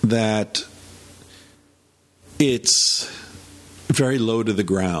that it's very low to the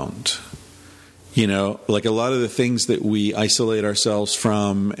ground. Like a lot of the things that we isolate ourselves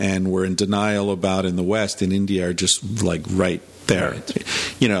from and we're in denial about in the West, in India, are just like right there.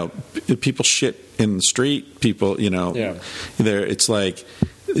 People shit in the street. People, it's like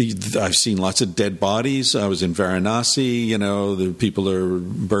I've seen lots of dead bodies. I was in Varanasi. The people are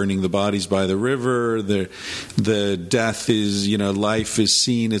burning the bodies by the river. The death is, life is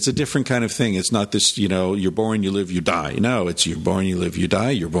seen. It's a different kind of thing. It's not this, you're born, you live, you die. No, it's you're born, you live, you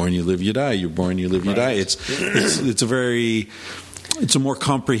die. You're born, you live, you die. You're born, you live, you die. It's a more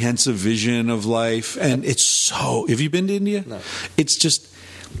comprehensive vision of life, and it's so. Have you been to India? No.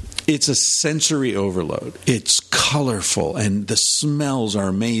 It's a sensory overload. It's colorful, and the smells are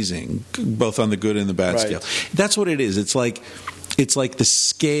amazing, both on the good and the bad scale. That's what it is. It's like the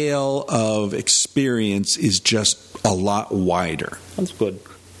scale of experience is just a lot wider. That's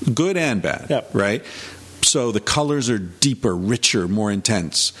Good and bad, right? So the colors are deeper, richer, more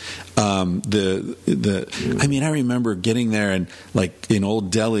intense. I remember getting there and like in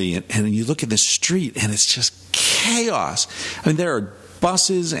Old Delhi, and you look at the street, and it's just chaos. I mean, there are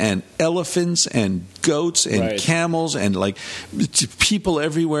buses and elephants and goats and camels and like people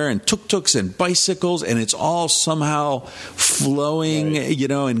everywhere and tuk-tuks and bicycles, and it's all somehow flowing,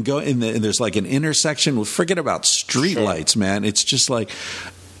 and and there's like an intersection. Well, forget about street lights, man. It's just like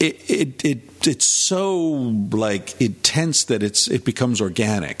it's so like intense that it becomes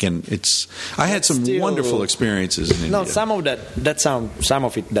organic, and I had some wonderful experiences in India. No, some of it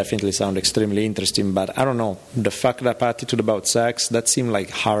definitely sound extremely interesting, but I don't know, the fucked up attitude about sex, that seemed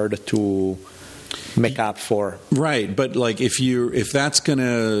like hard to make up for. Right, but like if that's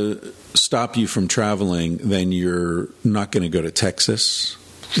gonna stop you from traveling, then you're not going to go to Texas.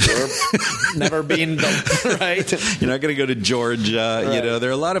 Sure. Never been, right? You're not going to go to Georgia. Right. There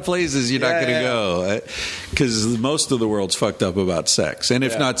are a lot of places you're not going to go because most of the world's fucked up about sex. And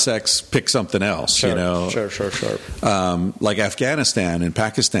if not sex, pick something else. Sure. Like Afghanistan and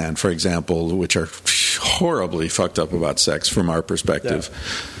Pakistan, for example, which are horribly fucked up about sex from our perspective.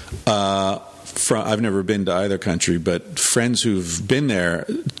 Yeah. I've never been to either country, but friends who've been there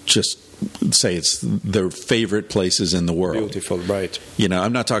just say it's their favorite places in the world. Beautiful, right.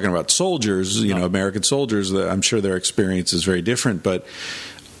 I'm not talking about soldiers, American soldiers. I'm sure their experience is very different, but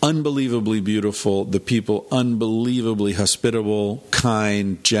unbelievably beautiful. The people, unbelievably hospitable,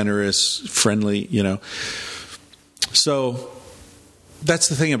 kind, generous, friendly, So that's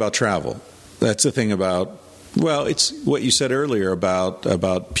the thing about travel. That's the thing about, it's what you said earlier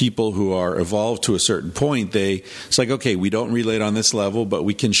about people who are evolved to a certain point. It's like, okay, we don't relate on this level, but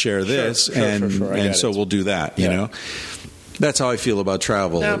we can share this, and so we'll do that. You know, that's how I feel about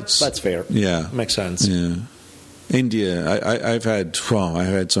travel. Yeah, that's fair. Yeah, makes sense. Yeah, India. I've had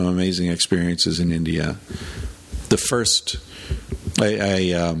some amazing experiences in India. The first,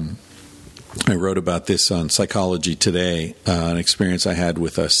 I wrote about this on Psychology Today. An experience I had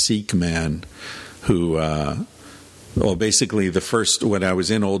with a Sikh man. Who, basically when I was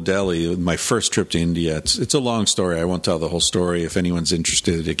in Old Delhi, my first trip to India, it's a long story. I won't tell the whole story. If anyone's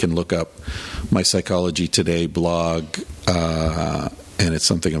interested, it can look up my Psychology Today blog, and it's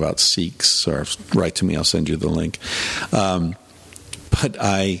something about Sikhs, or write to me, I'll send you the link. But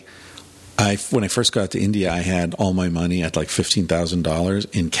when I first got to India, I had all my money at like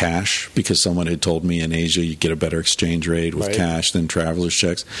 $15,000 in cash because someone had told me in Asia you get a better exchange rate with cash than traveler's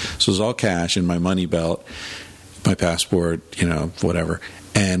checks. So it was all cash in my money belt, my passport, whatever.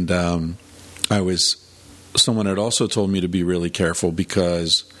 And someone had also told me to be really careful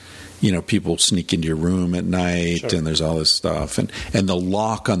because people sneak into your room at night, and there's all this stuff. And the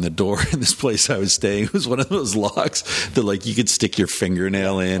lock on the door in this place I was staying was one of those locks that, like, you could stick your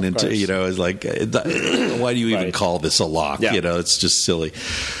fingernail in, and it's like, why do you even call this a lock? Yeah. It's just silly.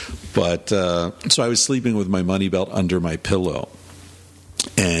 But so I was sleeping with my money belt under my pillow,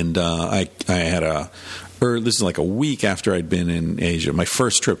 and I had this is like a week after I'd been in Asia, my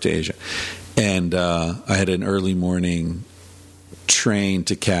first trip to Asia, and I had an early morning train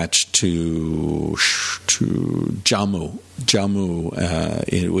to catch to Jammu,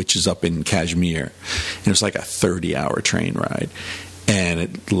 which is up in Kashmir. And it was like a 30-hour train ride. And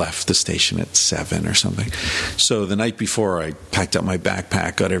it left the station at 7 or something. So the night before, I packed up my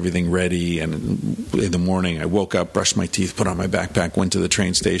backpack, got everything ready. And in the morning, I woke up, brushed my teeth, put on my backpack, went to the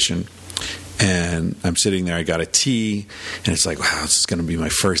train station. And I'm sitting there, I got a tea, and it's like, wow, this is going to be my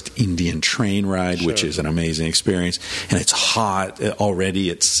first Indian train ride, which is an amazing experience. And it's hot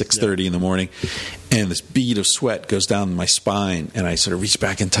already at 6:30 in the morning, and this bead of sweat goes down my spine, and I sort of reach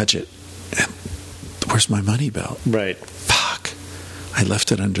back and touch it. And where's my money belt? Right. Fuck. I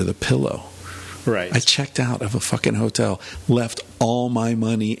left it under the pillow. Right. I checked out of a fucking hotel, left all my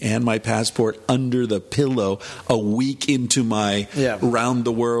money and my passport under the pillow a week into my round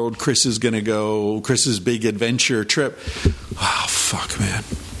the world Chris's big adventure trip. Oh, fuck, man.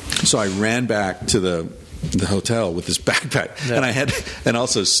 So I ran back to the the hotel with this backpack, and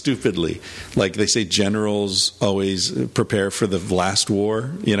also stupidly, like they say, generals always prepare for the last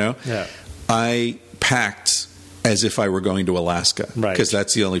war. I packed as if I were going to Alaska, because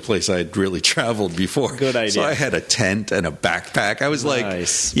that's the only place I'd really traveled before. Good idea. So I had a tent and a backpack. I was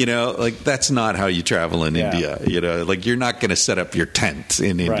nice. like that's not how you travel in India. Like you're not going to set up your tent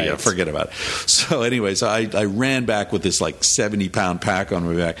in India. Forget about it. So anyways, I ran back with this like 70-pound pack on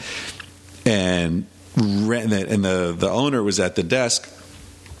my back, and the owner was at the desk.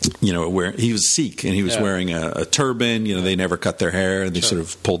 Where he was Sikh and he was wearing a turban. They never cut their hair and they sort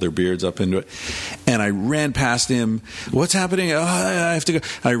of pulled their beards up into it. And I ran past him. What's happening? Oh, I have to go.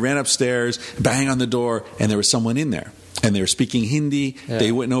 I ran upstairs, bang on the door, and there was someone in there. And they were speaking Hindi. Yeah.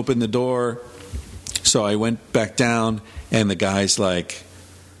 They wouldn't open the door. So I went back down, and the guy's like,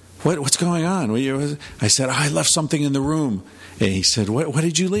 "What's going on?" I said, "I left something in the room." And he said, "What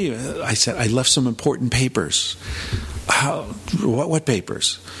did you leave?" I said, "I left some important papers." What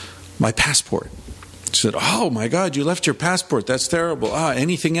papers? My passport. He said, "Oh my God, you left your passport. That's terrible.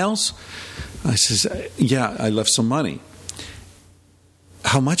 Anything else?" I says, "Yeah, I left some money."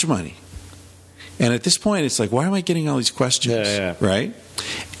 "How much money?" And at this point, it's like, why am I getting all these questions? Right?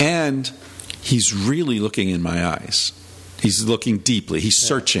 And he's really looking in my eyes. He's looking deeply. He's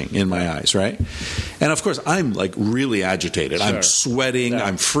searching in my eyes, right? And of course, I'm like really agitated. Sure. I'm sweating.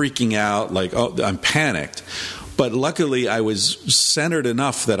 I'm freaking out. Like, I'm panicked. But luckily, I was centered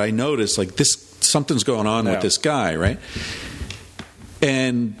enough that I noticed, like, something's going on with this guy, right?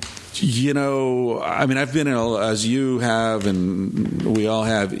 And, I've been in, as you have, and we all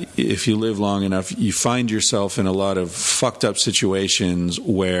have, if you live long enough, you find yourself in a lot of fucked up situations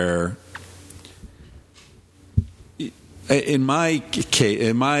where, in my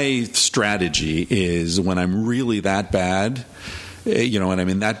case, my strategy is when I'm really that bad, when I'm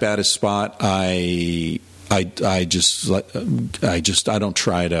in that bad a spot, I don't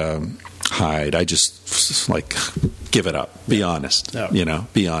try to hide. I just like give it up. Be honest. No.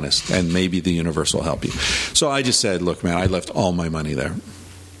 Be honest, and maybe the universe will help you. So I just said, "Look, man, I left all my money there,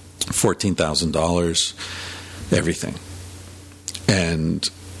 $14,000, everything." And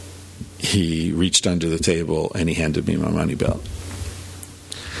he reached under the table and he handed me my money belt,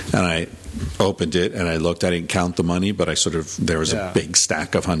 and I opened it and I looked. I didn't count the money, but there was a big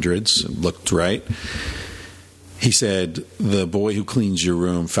stack of hundreds. It looked right. He said, "The boy who cleans your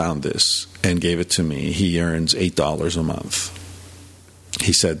room found this and gave it to me. He earns $8 a month."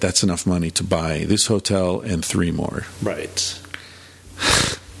 He said, "That's enough money to buy this hotel and 3 more." Right.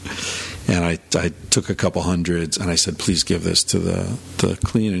 And I took a couple hundreds and I said, "Please give this to the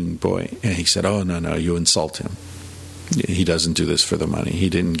cleaning boy." And he said, "Oh, no, you insult him. He doesn't do this for the money. He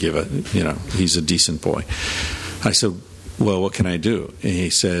didn't give it, he's a decent boy." I said, "Well, what can I do?" And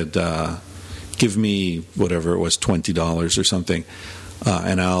he said, "Give me whatever it was, $20 or something,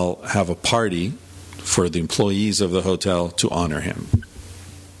 and I'll have a party for the employees of the hotel to honor him.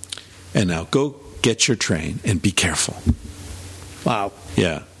 And now go get your train and be careful." Wow.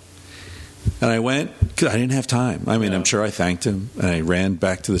 Yeah. And I went, because I didn't have time. I'm sure I thanked him, and I ran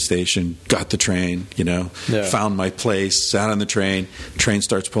back to the station, got the train, found my place, sat on the train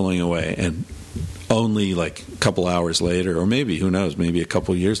starts pulling away, and only like a couple hours later, or maybe, who knows, maybe a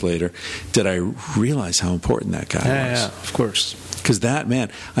couple years later, did I realize how important that guy was. Yeah, of course. Because that man,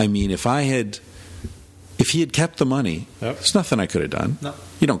 if he had kept the money, there's nothing I could have done. No.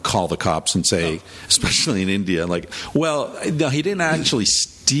 You don't call the cops and say, especially in India, like, well, no, he didn't actually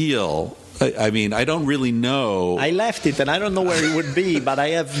steal. I don't really know. I left it, and I don't know where it would be, but I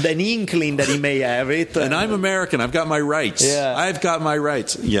have an inkling that he may have it. And I'm American. I've got my rights. Yeah. I've got my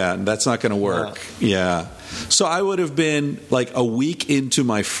rights. Yeah, that's not going to work. No. Yeah. So I would have been like a week into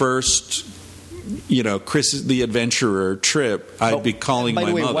my first, Chris the Adventurer trip, I'd be calling my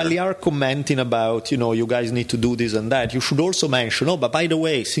mother. By the way, while you are commenting about, you guys need to do this and that, you should also mention, but by the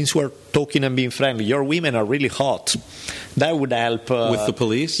way, since we're talking and being friendly, your women are really hot. That would help. With the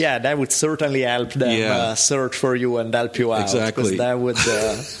police? Yeah, that would certainly help them search for you and help you out. Exactly. That would...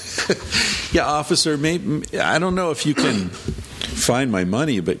 Yeah, officer, maybe, I don't know if you can find my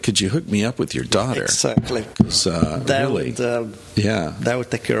money, but could you hook me up with your daughter? Exactly. That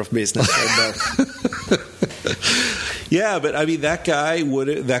would take care of business right there. Yeah, but that guy,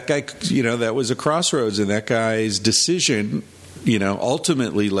 that was a crossroads, and that guy's decision,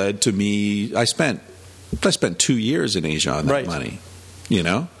 ultimately led to me. I spent 2 years in Asia on that money,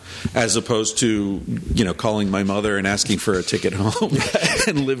 as opposed to, calling my mother and asking for a ticket home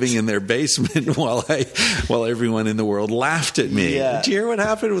and living in their basement while everyone in the world laughed at me. Yeah. Did you hear what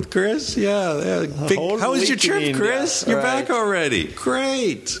happened with Chris? Yeah. How was your trip, Chris? You're back already.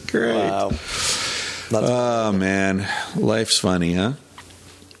 Great. Wow. Oh, man. Life's funny, huh?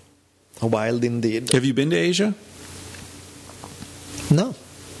 Wild indeed. Have you been to Asia? No.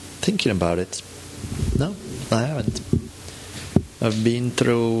 Thinking about it. No, I haven't. I've been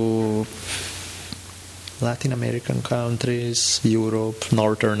through Latin American countries, Europe,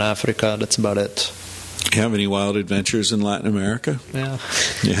 Northern Africa. That's about it. Have any wild adventures in Latin America? Yeah.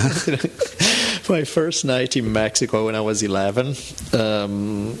 Yeah. My first night in Mexico when I was 11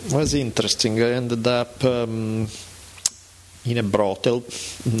 was interesting. I ended up in a brothel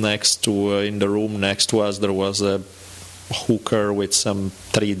next to, in the room next to us, there was a hooker with some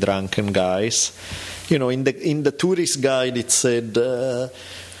 3 drunken guys. You know, in the tourist guide it said,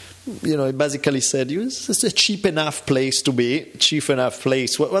 it basically said it's a cheap enough place to be, cheap enough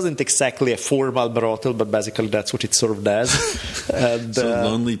place. Well, it wasn't exactly a formal brothel, but basically that's what it served as. And, so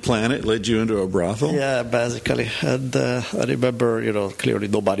Lonely Planet led you into a brothel? Yeah, basically. And I remember, clearly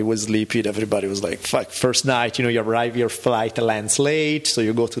nobody was sleeping. Everybody was like, fuck, first night, you arrive, your flight lands late, so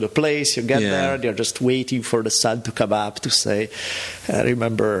you go to the place, you get there, they're just waiting for the sun to come up to say. I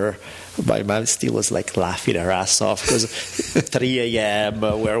remember my mom still was like laughing her ass off because 3 a.m.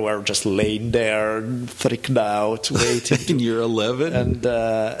 where we're just laying there, freaked out, waiting. And you're 11? And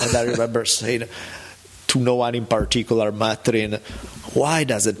I remember saying to no one in particular, muttering, why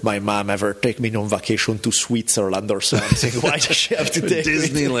doesn't my mom ever take me on vacation to Switzerland or something? Why does she have to take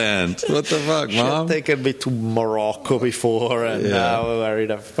Disneyland? What the fuck, Mom? She Mom? had taken me to Morocco before, and now we're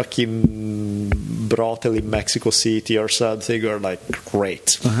in a fucking brothel in Mexico City or something. We're like,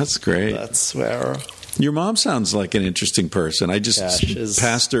 great. Oh, that's great. That's where... Your mom sounds like an interesting person. I just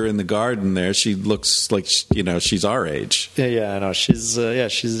passed her in the garden there. She looks like, she's our age. Yeah, no,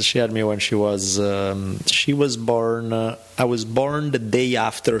 she had me when she was born. I was born the day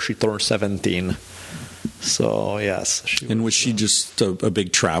after she turned 17. So, yes. Was she just a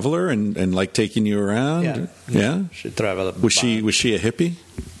big traveler and like taking you around? Yeah? She traveled. Was she a hippie?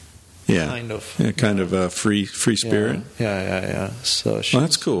 Yeah, kind of. Yeah, kind of a free spirit. Yeah. So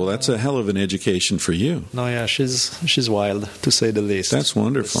that's cool. That's a hell of an education for you. No, yeah, she's wild to say the least. That's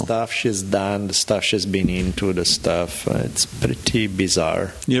wonderful. The stuff she's done, the stuff she's been into, the stuff. It's pretty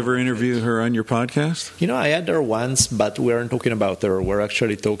bizarre. You ever interview her on your podcast? I had her once, but we aren't talking about her. We're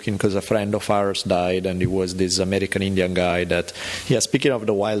actually talking because a friend of ours died, and he was this American Indian guy that. Yeah, speaking of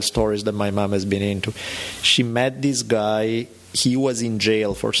the wild stories that my mom has been into, she met this guy. He was in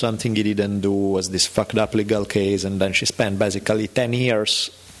jail for something he didn't do, was this fucked up legal case, and then she spent basically 10 years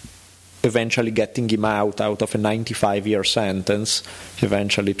eventually getting him out of a 95-year sentence,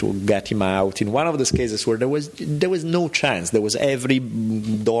 eventually to get him out. In one of those cases where there was no chance, there was every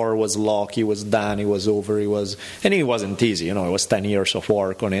door was locked, he was done, he was over, and it wasn't easy, it was 10 years of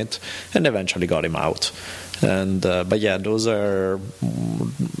work on it, and eventually got him out. And but yeah, those are,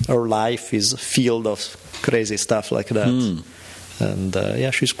 her life is filled of crazy stuff like that. And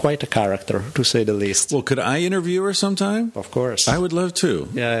she's quite a character, to say the least. Well, could I interview her sometime? Of course. I would love to.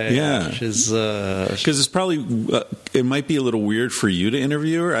 Yeah. She's because it's probably it might be a little weird for you to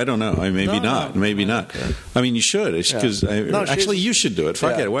interview her. I don't know. Maybe not. Okay. I mean, you should. Because actually, you should do it.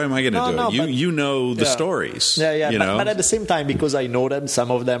 Fuck it. Why am I going to do it? You know the stories. Yeah. But at the same time, because I know them,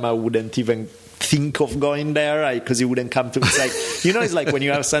 some of them I wouldn't even think of going there because it wouldn't come to me. It's like, it's like when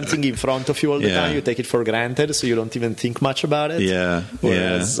you have something in front of you all the time, you take it for granted, so you don't even think much about it.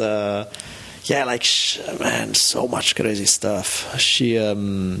 Whereas, man, so much crazy stuff. She,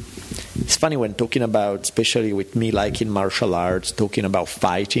 it's funny when talking about, especially with me liking martial arts, talking about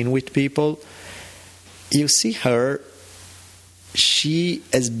fighting with people, you see her, she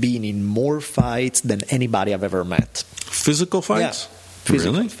has been in more fights than anybody I've ever met. Physical fights? Yeah,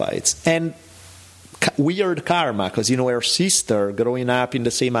 physical fights. And weird karma, because her sister growing up in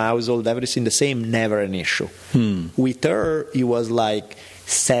the same household, everything the same, never an issue. With her, it was like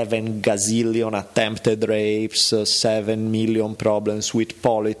 7 gazillion attempted rapes, 7 million problems with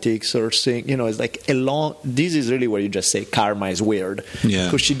politics or thing. It's like this is really where you just say karma is weird.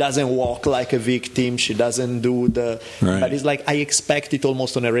 Because she doesn't walk like a victim, she doesn't do but it's like I expect it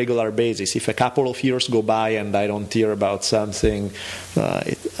almost on a regular basis. If a couple of years go by and I don't hear about something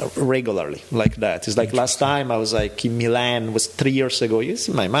regularly like that. It's like last time I was like in Milan, it was 3 years ago. You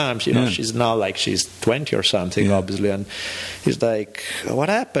see my mom, she's now like she's 20 or something, obviously, and it's like, what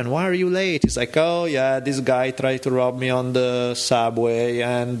happened? Why are you late? He's like, oh, yeah, this guy tried to rob me on the subway.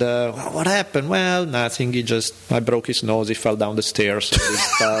 And what happened? Well, nothing. I broke his nose. He fell down the stairs.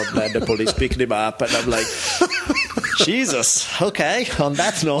 And the police picked him up. And I'm like, Jesus, okay, on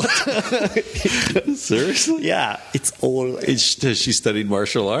that note. Seriously? Yeah, it's all... Has she studied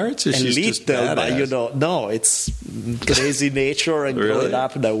martial arts? Or she's just but no, it's crazy nature and Really? growing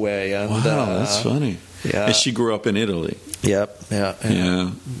up that way. And, wow, that's funny. Yeah. And she grew up in Italy. Yep, yeah. Yeah.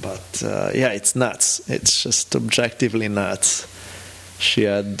 But, it's nuts. It's just objectively nuts. She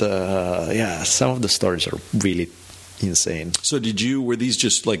had, some of the stories are really insane. So were these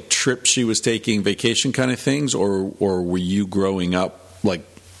just like trips she was taking, vacation kind of things, or were you growing up like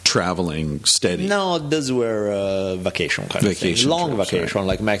traveling steady? No, those were vacation kind of things. Long trips, vacation. right.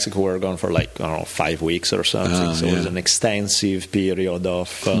 Like Mexico, we were gone for 5 weeks or something. So it was an extensive period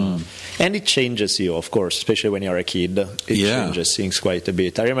of... and it changes you, of course, especially when you're a kid. It changes things quite a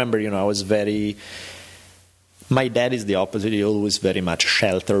bit. I remember, I was very... My dad is the opposite. He always very much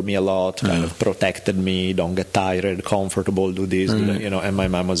sheltered me a lot, kind of protected me, don't get tired, comfortable, do this, and my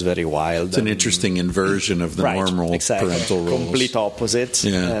mom was very wild. It's an interesting inversion of the normal parental roles. Complete opposite.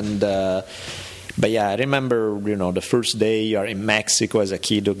 Yeah. And, but yeah, I remember, the first day you're in Mexico as a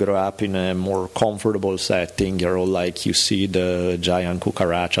kid who grew up in a more comfortable setting. You're all like, you see the giant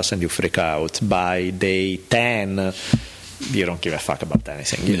cucarachas and you freak out. By day 10... you don't give a fuck about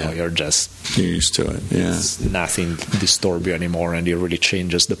anything. You're used to it. Yeah, nothing disturb you anymore, and it really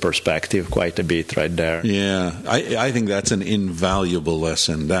changes the perspective quite a bit right there. Yeah, I think that's an invaluable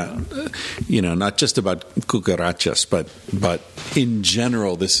lesson. That not just about cucarachas, but in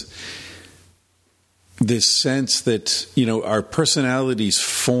general, this sense that our personalities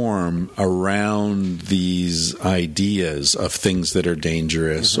form around these ideas of things that are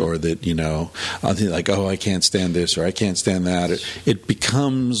dangerous, or that I'll think like, oh, I can't stand this or I can't stand that. It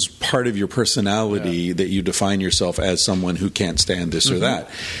becomes part of your personality that you define yourself as someone who can't stand this or that.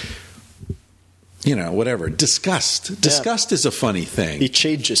 Whatever. Disgust is a funny thing. It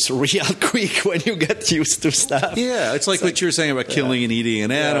changes real quick when you get used to stuff. Yeah, it's like what you were saying about killing and eating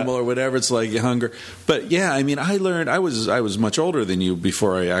an animal or whatever. It's like hunger. But yeah, I mean, I learned. I was much older than you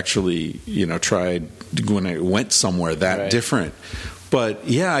before I actually, tried when I went somewhere that different. But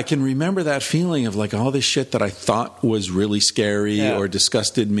yeah, I can remember that feeling of like all this shit that I thought was really scary or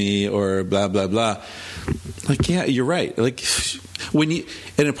disgusted me or blah blah blah. Like, yeah, you're right. Like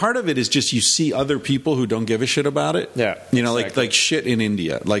and a part of it is just you see other people who don't give a shit about it. Yeah, exactly. like shit in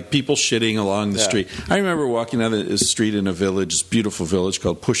India, like people shitting along the street. I remember walking down the street in a village, this beautiful village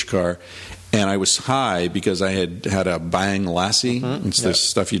called Pushkar, and I was high because I had a Bang Lassi. It's this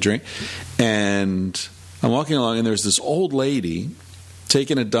stuff you drink, and I'm walking along, and there's this old lady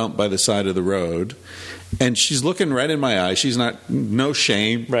taking a dump by the side of the road, and she's looking right in my eye. She's no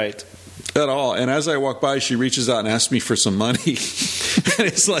shame. Right. At all. And as I walk by, she reaches out and asks me for some money. And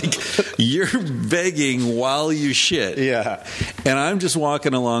it's like, you're begging while you shit. Yeah. And I'm just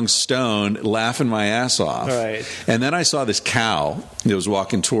walking along stoned, laughing my ass off. Right. And then I saw this cow that was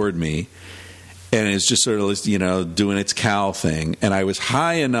walking toward me. And it's just sort of, doing its cow thing. And I was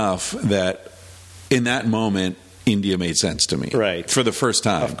high enough that in that moment, India made sense to me. Right. For the first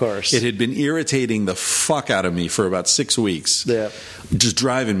time. Of course. It had been irritating the fuck out of me for about 6 weeks. Yeah. Just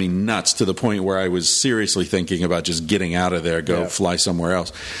driving me nuts to the point where I was seriously thinking about just getting out of there, fly somewhere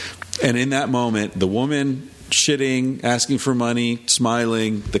else. And in that moment, the woman shitting, asking for money,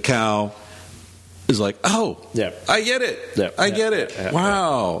 smiling, the cow is like, oh, I get it. I get it.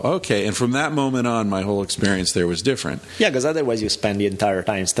 Wow. Okay. And from that moment on, my whole experience there was different. Yeah, because otherwise you spend the entire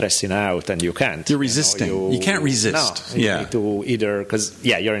time stressing out and you can't. You're resisting. You can't resist. No, you need to either, because,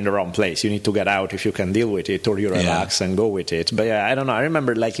 you're in the wrong place. You need to get out if you can deal with it, or you relax and go with it. But I don't know. I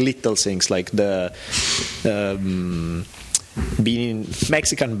remember like little things like being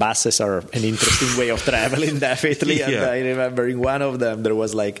Mexican buses are an interesting way of traveling, definitely. And I remember in one of them there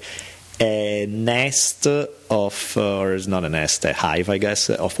was like a nest of, or it's not a nest, a hive, I guess,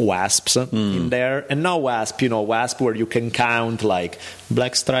 of wasps in there. And no wasp, wasp where you can count like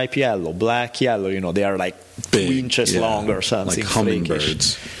black stripe yellow, black yellow, they are like big, 2 inches long or something. Like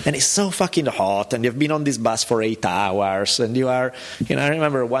hummingbirds. And it's so fucking hot, and you've been on this bus for 8 hours, and you are, I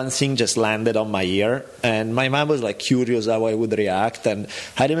remember one thing just landed on my ear, and my mom was like curious how I would react, and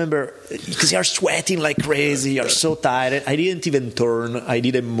I remember, because you're sweating like crazy, you're so tired, I didn't even turn, I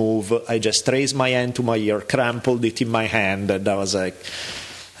didn't move, I just raised my hand to my ear, crumpled it in my hand, and I was like,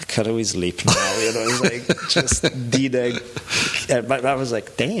 how do we sleep now? It's like, just but I was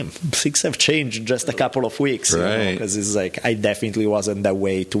like, damn, things have changed in just a couple of weeks. Right. Because it's like, I definitely wasn't that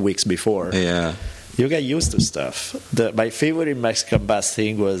way 2 weeks before. Yeah. You get used to stuff. My favorite Mexican bus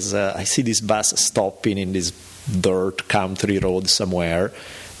thing was I see this bus stopping in this dirt country road somewhere,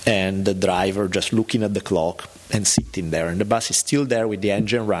 and the driver just looking at the clock and sitting there, and the bus is still there with the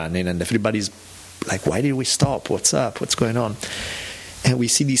engine running, and everybody's like, why did we stop? What's up? What's going on? And we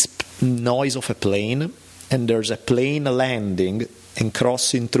see this noise of a plane, and there's a plane landing and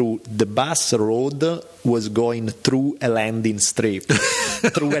crossing through. The bus road was going through a landing strip,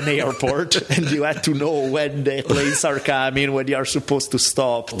 through an airport, and you had to know when the planes are coming, when you are supposed to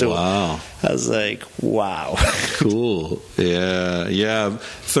stop. Wow. I was like, wow. Cool. Yeah.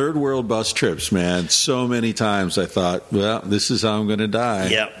 Third world bus trips, man. So many times I thought, well, this is how I'm going to die.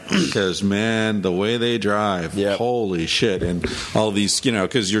 Yep. Because, man, the way they drive, yep. Holy shit. And all these,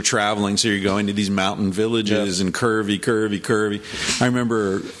 because you're traveling, so you're going to these mountain villages, yep. And curvy. I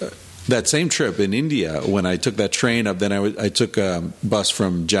remember that same trip in India when I took that train up. Then I took a bus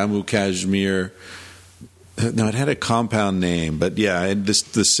from Jammu Kashmir. No, it had a compound name, but yeah, the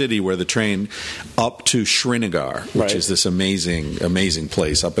city where the train up to Srinagar, which is this amazing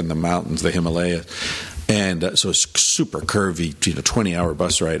place up in the mountains, the Himalayas. And so it's super curvy, 20-hour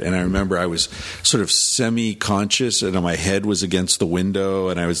bus ride. And I remember I was sort of semi-conscious, and my head was against the window,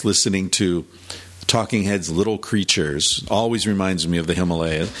 and I was listening to Talking Heads' Little Creatures. Always reminds me of the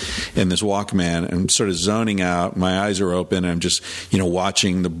Himalayas. And this Walkman, I'm sort of zoning out. My eyes are open. I'm just,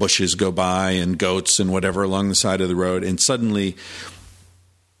 watching the bushes go by and goats and whatever along the side of the road. And suddenly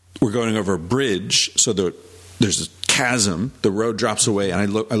we're going over a bridge, so there's a chasm. The road drops away, and I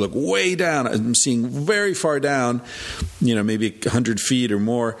look way down. I'm seeing very far down, maybe 100 feet or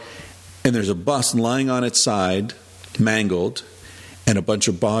more. And there's a bus lying on its side, mangled, and a bunch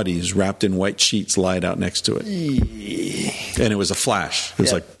of bodies wrapped in white sheets lied out next to it. And it was a flash. It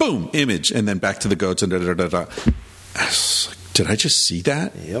was like, boom, image, and then back to the goats, and da-da-da-da. I was like, did I just see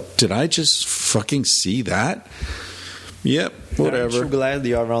that? Yep. Did I just fucking see that? Yep, whatever. I'm so glad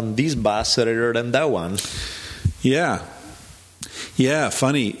you are on this bus rather than that one. Yeah,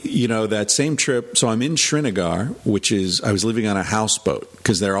 funny. That same trip, so I'm in Srinagar, I was living on a houseboat,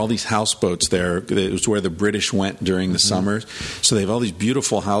 because there are all these houseboats there. It was where the British went during the summers. So they have all these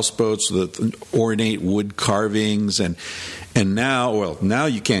beautiful houseboats with ornate wood carvings. And now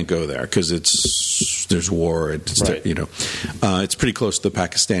you can't go there because there's war. It's pretty close to the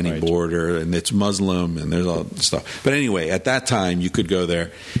Pakistani border, and it's Muslim, and there's all this stuff. But anyway, at that time you could go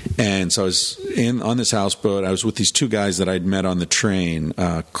there, and so I was on this houseboat. I was with these two guys that I'd met on the train,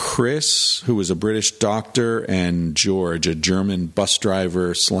 Chris, who was a British doctor, and George, a German bus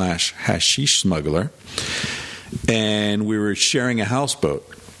driver / hashish smuggler, and we were sharing a houseboat.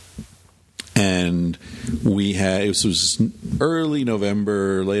 And it was early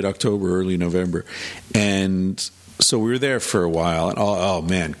November, late October, early November. And so we were there for a while. And oh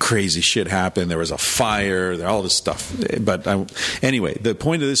man, crazy shit happened. There was a fire, all this stuff. But anyway, the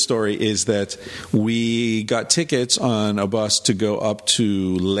point of this story is that we got tickets on a bus to go up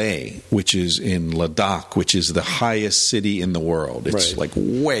to Leh, which is in Ladakh, which is the highest city in the world. It's like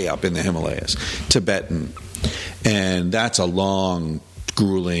way up in the Himalayas, Tibetan. And that's a long,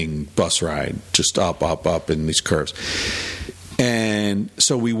 grueling bus ride, just up in these curves. And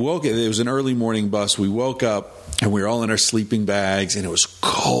so we woke up. It was an early morning bus. We woke up, and we were all in our sleeping bags, and it was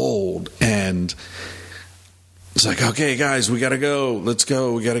cold. And it's like, okay, guys, we got to go. Let's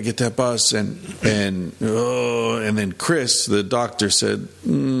go. We got to get that bus. And then Chris, the doctor, said,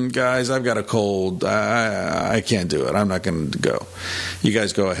 guys, I've got a cold. I can't do it. I'm not going to go. You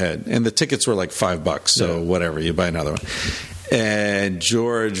guys go ahead. And the tickets were like $5, so whatever. You buy another one. And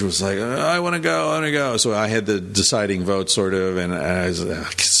George was like, I want to go. So I had the deciding vote, sort of, and I was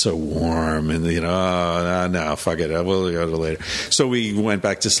like, it's so warm, and no, fuck it, we'll go to later. So we went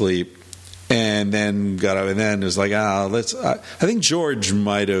back to sleep, and then got up, and then it was like, I think George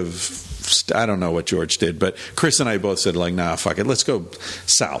might have, I don't know what George did, but Chris and I both said, like, nah, fuck it, let's go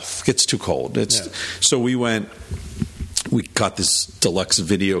south. It's too cold. So we went. We caught this deluxe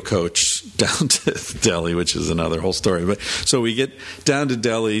video coach down to Delhi, which is another whole story. But so we get down to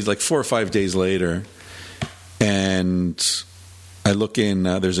Delhi like 4 or 5 days later, and I look in.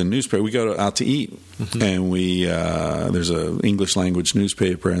 There's a newspaper. We go out to eat, and there's a English language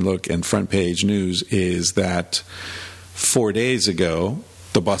newspaper, and look, and front page news is that 4 days ago,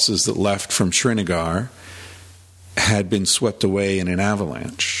 the buses that left from Srinagar had been swept away in an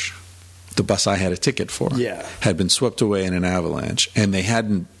avalanche. The bus I had a ticket for had been swept away in an avalanche, and they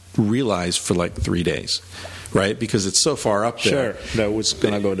hadn't realized for like 3 days, right? Because it's so far up there. Sure, that was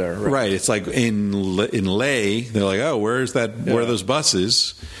going to go there. Right. It's like in Leh, they're like, oh, where are those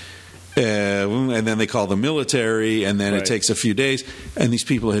buses? and then they call the military, and then it takes a few days. And these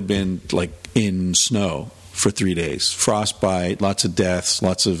people had been like in snow for 3 days, frostbite, lots of deaths,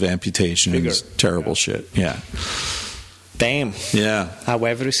 lots of amputations, terrible shit. Yeah. Damn. Yeah. How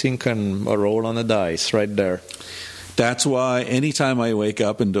everything can roll on the dice right there. That's why anytime I wake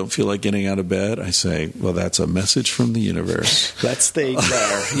up and don't feel like getting out of bed, I say, well, that's a message from the universe. Let's stay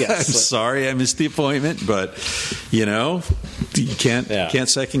there. Yes. I'm sorry I missed the appointment, but, you can't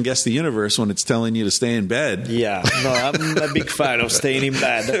second guess the universe when it's telling you to stay in bed. Yeah. No, I'm a big fan of staying in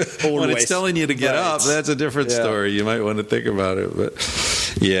bed. Always. When it's telling you to get up, that's a different story. You might want to think about it. But,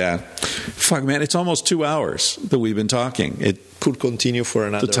 yeah. Fuck, man, it's almost 2 hours that we've been talking. It could continue for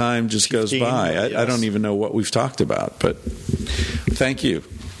another. The time just 15, goes by. yes. I don't even know what we've talked about, but thank you,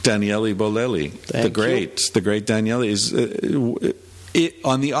 Daniele Bolelli, the great Daniele. Is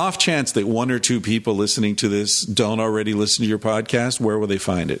on the off chance that one or two people listening to this don't already listen to your podcast, where will they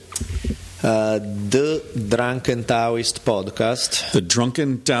find it? The Drunken Taoist podcast. The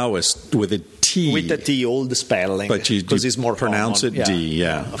Drunken Taoist with a T. With a T, all the spelling. But because it's more pronounce common. it D,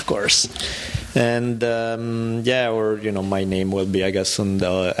 yeah. Of course. And or my name will be, I guess, on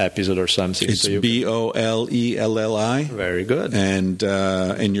the episode or something. It's Bolelli. Very good.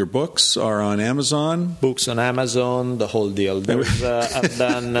 And your books are on Amazon. Books on Amazon, the whole deal. There's, I've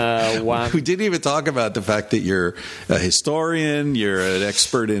done one. We didn't even talk about the fact that you're a historian. You're an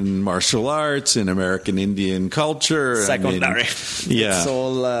expert in martial arts, in American Indian culture. Secondary. Yeah, it's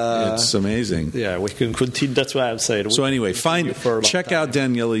all. It's amazing. Yeah, we can continue. That's why I'm saying. So anyway, check out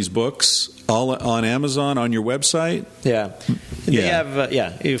Daniele's books. All on Amazon, on your website. Yeah, they have.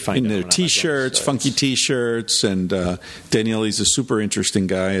 You find their T-shirts, funky T-shirts, and Daniele's a super interesting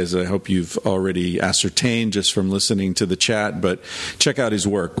guy, as I hope you've already ascertained just from listening to the chat. But check out his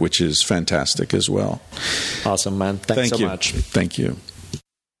work, which is fantastic as well. Awesome, man! Thanks so much. Thank you.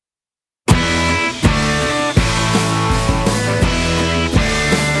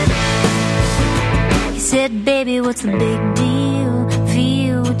 He said, "Baby, what's the big deal?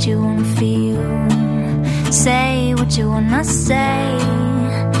 Feel what you wanna feel. Say what you wanna say.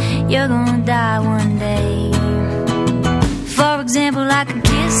 You're gonna die one day. For example, I could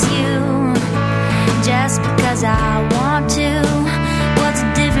kiss you just because I want to. What's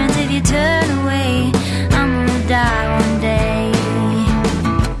the difference if you turn away? I'm gonna die one day.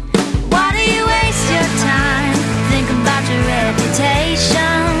 Why do you waste your time? Think about your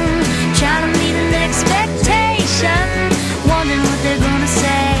reputation. Trying to meet an expectation. Wondering what they're gonna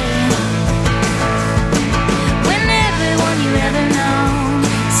say. When everyone you ever known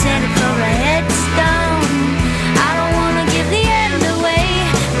said it for a headstone. I don't wanna give the end away,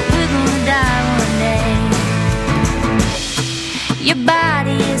 but we're gonna die one day. Your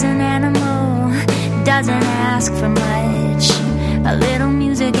body is an animal, doesn't ask for much. A little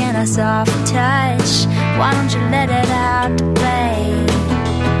music and a soft touch. Why don't you let it out to play?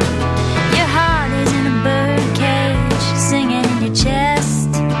 Your heart is in a birdcage, singing in your chest.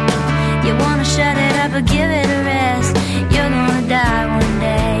 You wanna shut it up or give it a rest. You're gonna die one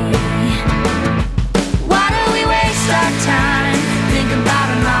day. Why do we waste our time? Think about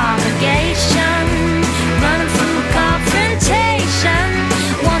an obligation. Running from a confrontation.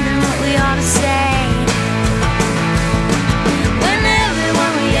 Wondering what we ought to say. When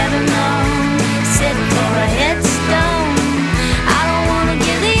everyone we ever known said for a headstone. I don't wanna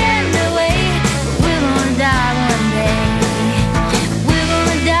give the end away, but we're gonna die one day. We're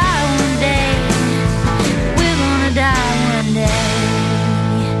gonna die one day. We're gonna die one day.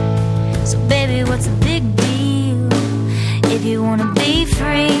 So baby, what's the big deal? If you wanna be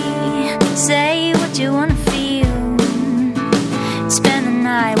free, say what you wanna feel. Spend the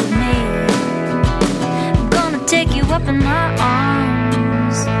night with me. I'm gonna take you up in my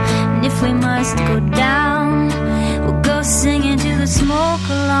arms. And if we must go down, we'll go singing to the smoke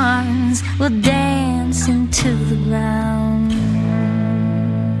alarms. We'll dance into the ground.